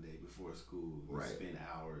Sunday before school and spend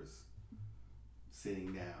hours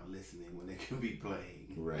sitting down listening when they could be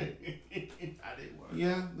playing? Right. I didn't want to.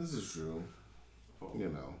 Yeah, this is true.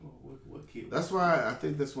 What kid? That's why I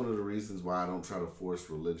think that's one of the reasons why I don't try to force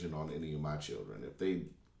religion on any of my children. If they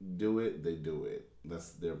do it, they do it.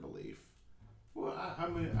 That's their belief. Well,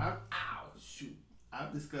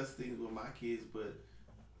 I've discussed things with my kids, but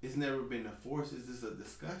it's never been a force. It's just a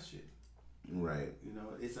discussion. Right.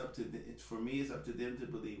 It's up to for me. It's up to them to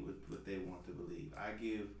believe what they want to believe.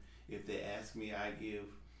 If they ask me, I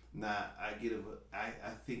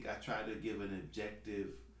think I try to give an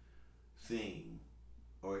objective thing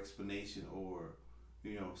or explanation, or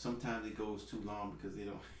sometimes it goes too long because they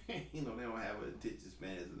don't they don't have an attention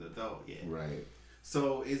span as an adult yet. Right.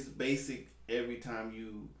 So it's basic every time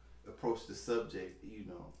you approach the subject,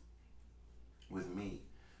 with me.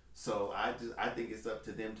 So I think it's up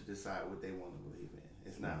to them to decide what they want to believe in.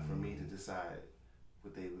 It's not for me to decide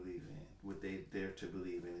what they believe in, what they dare to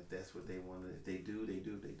believe in. If that's what they want to, if they do, they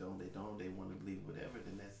do. If they don't, they don't. They want to believe whatever,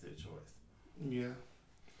 then that's their choice. Yeah.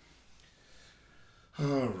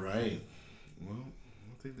 All right. Well,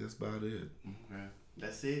 I think that's about it. Okay.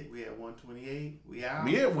 That's it. We at 128. We out.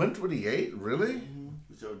 We at 128? Really? Mm-hmm.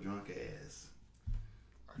 With your drunk ass.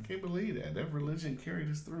 I can't believe that. That religion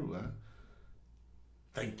carried us through, huh?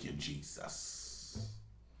 Thank you, Jesus.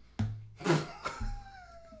 Oh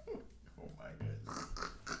my goodness.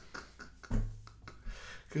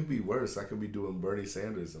 Could be worse. I could be doing Bernie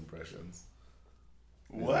Sanders impressions.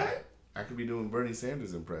 What? I could be doing Bernie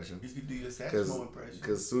Sanders impressions. You could do your saxophone impression.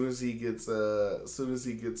 Because as soon as he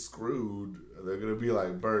gets screwed, they're gonna be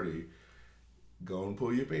like, Bernie, go and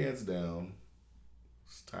pull your pants down.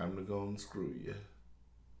 It's time to go and screw you.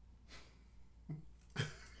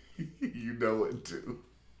 You know it too.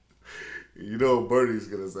 You know what Bernie's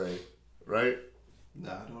gonna say, right?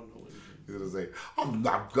 No, I don't know what he's gonna say. I'm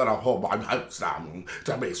not gonna hold my hands down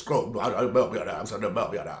to be screwed by the millionaires and the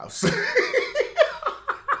millionaires.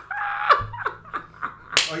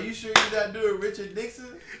 Are you sure you're not doing Richard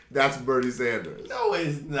Nixon? That's Bernie Sanders. No,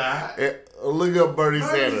 it's not. Look up Bernie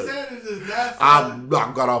Sanders. Bernie Sanders is not. I'm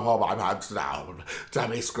not gonna hold my hands down to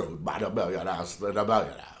be screwed by the millionaires.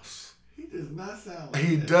 He does not sound like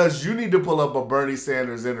He that. does. You need to pull up a Bernie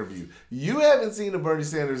Sanders interview. You haven't seen a Bernie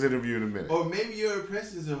Sanders interview in a minute. Or maybe your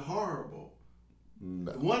impressions are horrible.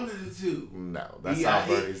 No. One of the two. No, that's how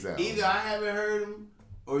Bernie sounds. Either I haven't heard him,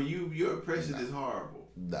 or your impression is horrible.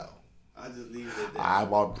 No. I just leave it at that. I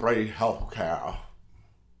want free health care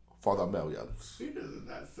for the millions. He does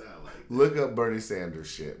not sound like that. Look up Bernie Sanders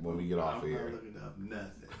shit when we get off I'm here. not looking up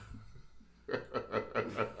nothing.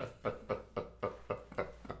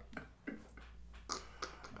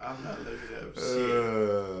 I'm not looking up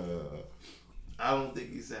shit. I don't think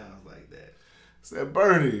he sounds like that. Said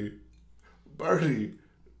Bernie,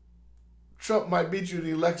 Trump might beat you in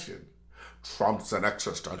the election. Trump's an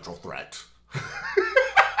existential threat.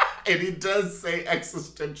 And he does say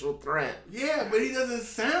existential threat. Yeah, but he doesn't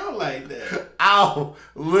sound like that. Ow,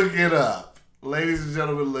 look it up. Ladies and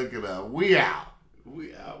gentlemen, look it up. We out.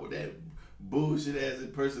 We out with that bullshit ass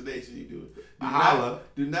impersonation you do. Holla.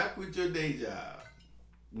 Do not quit your day job.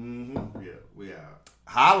 Mm-hmm. Yeah, we out.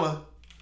 Holla.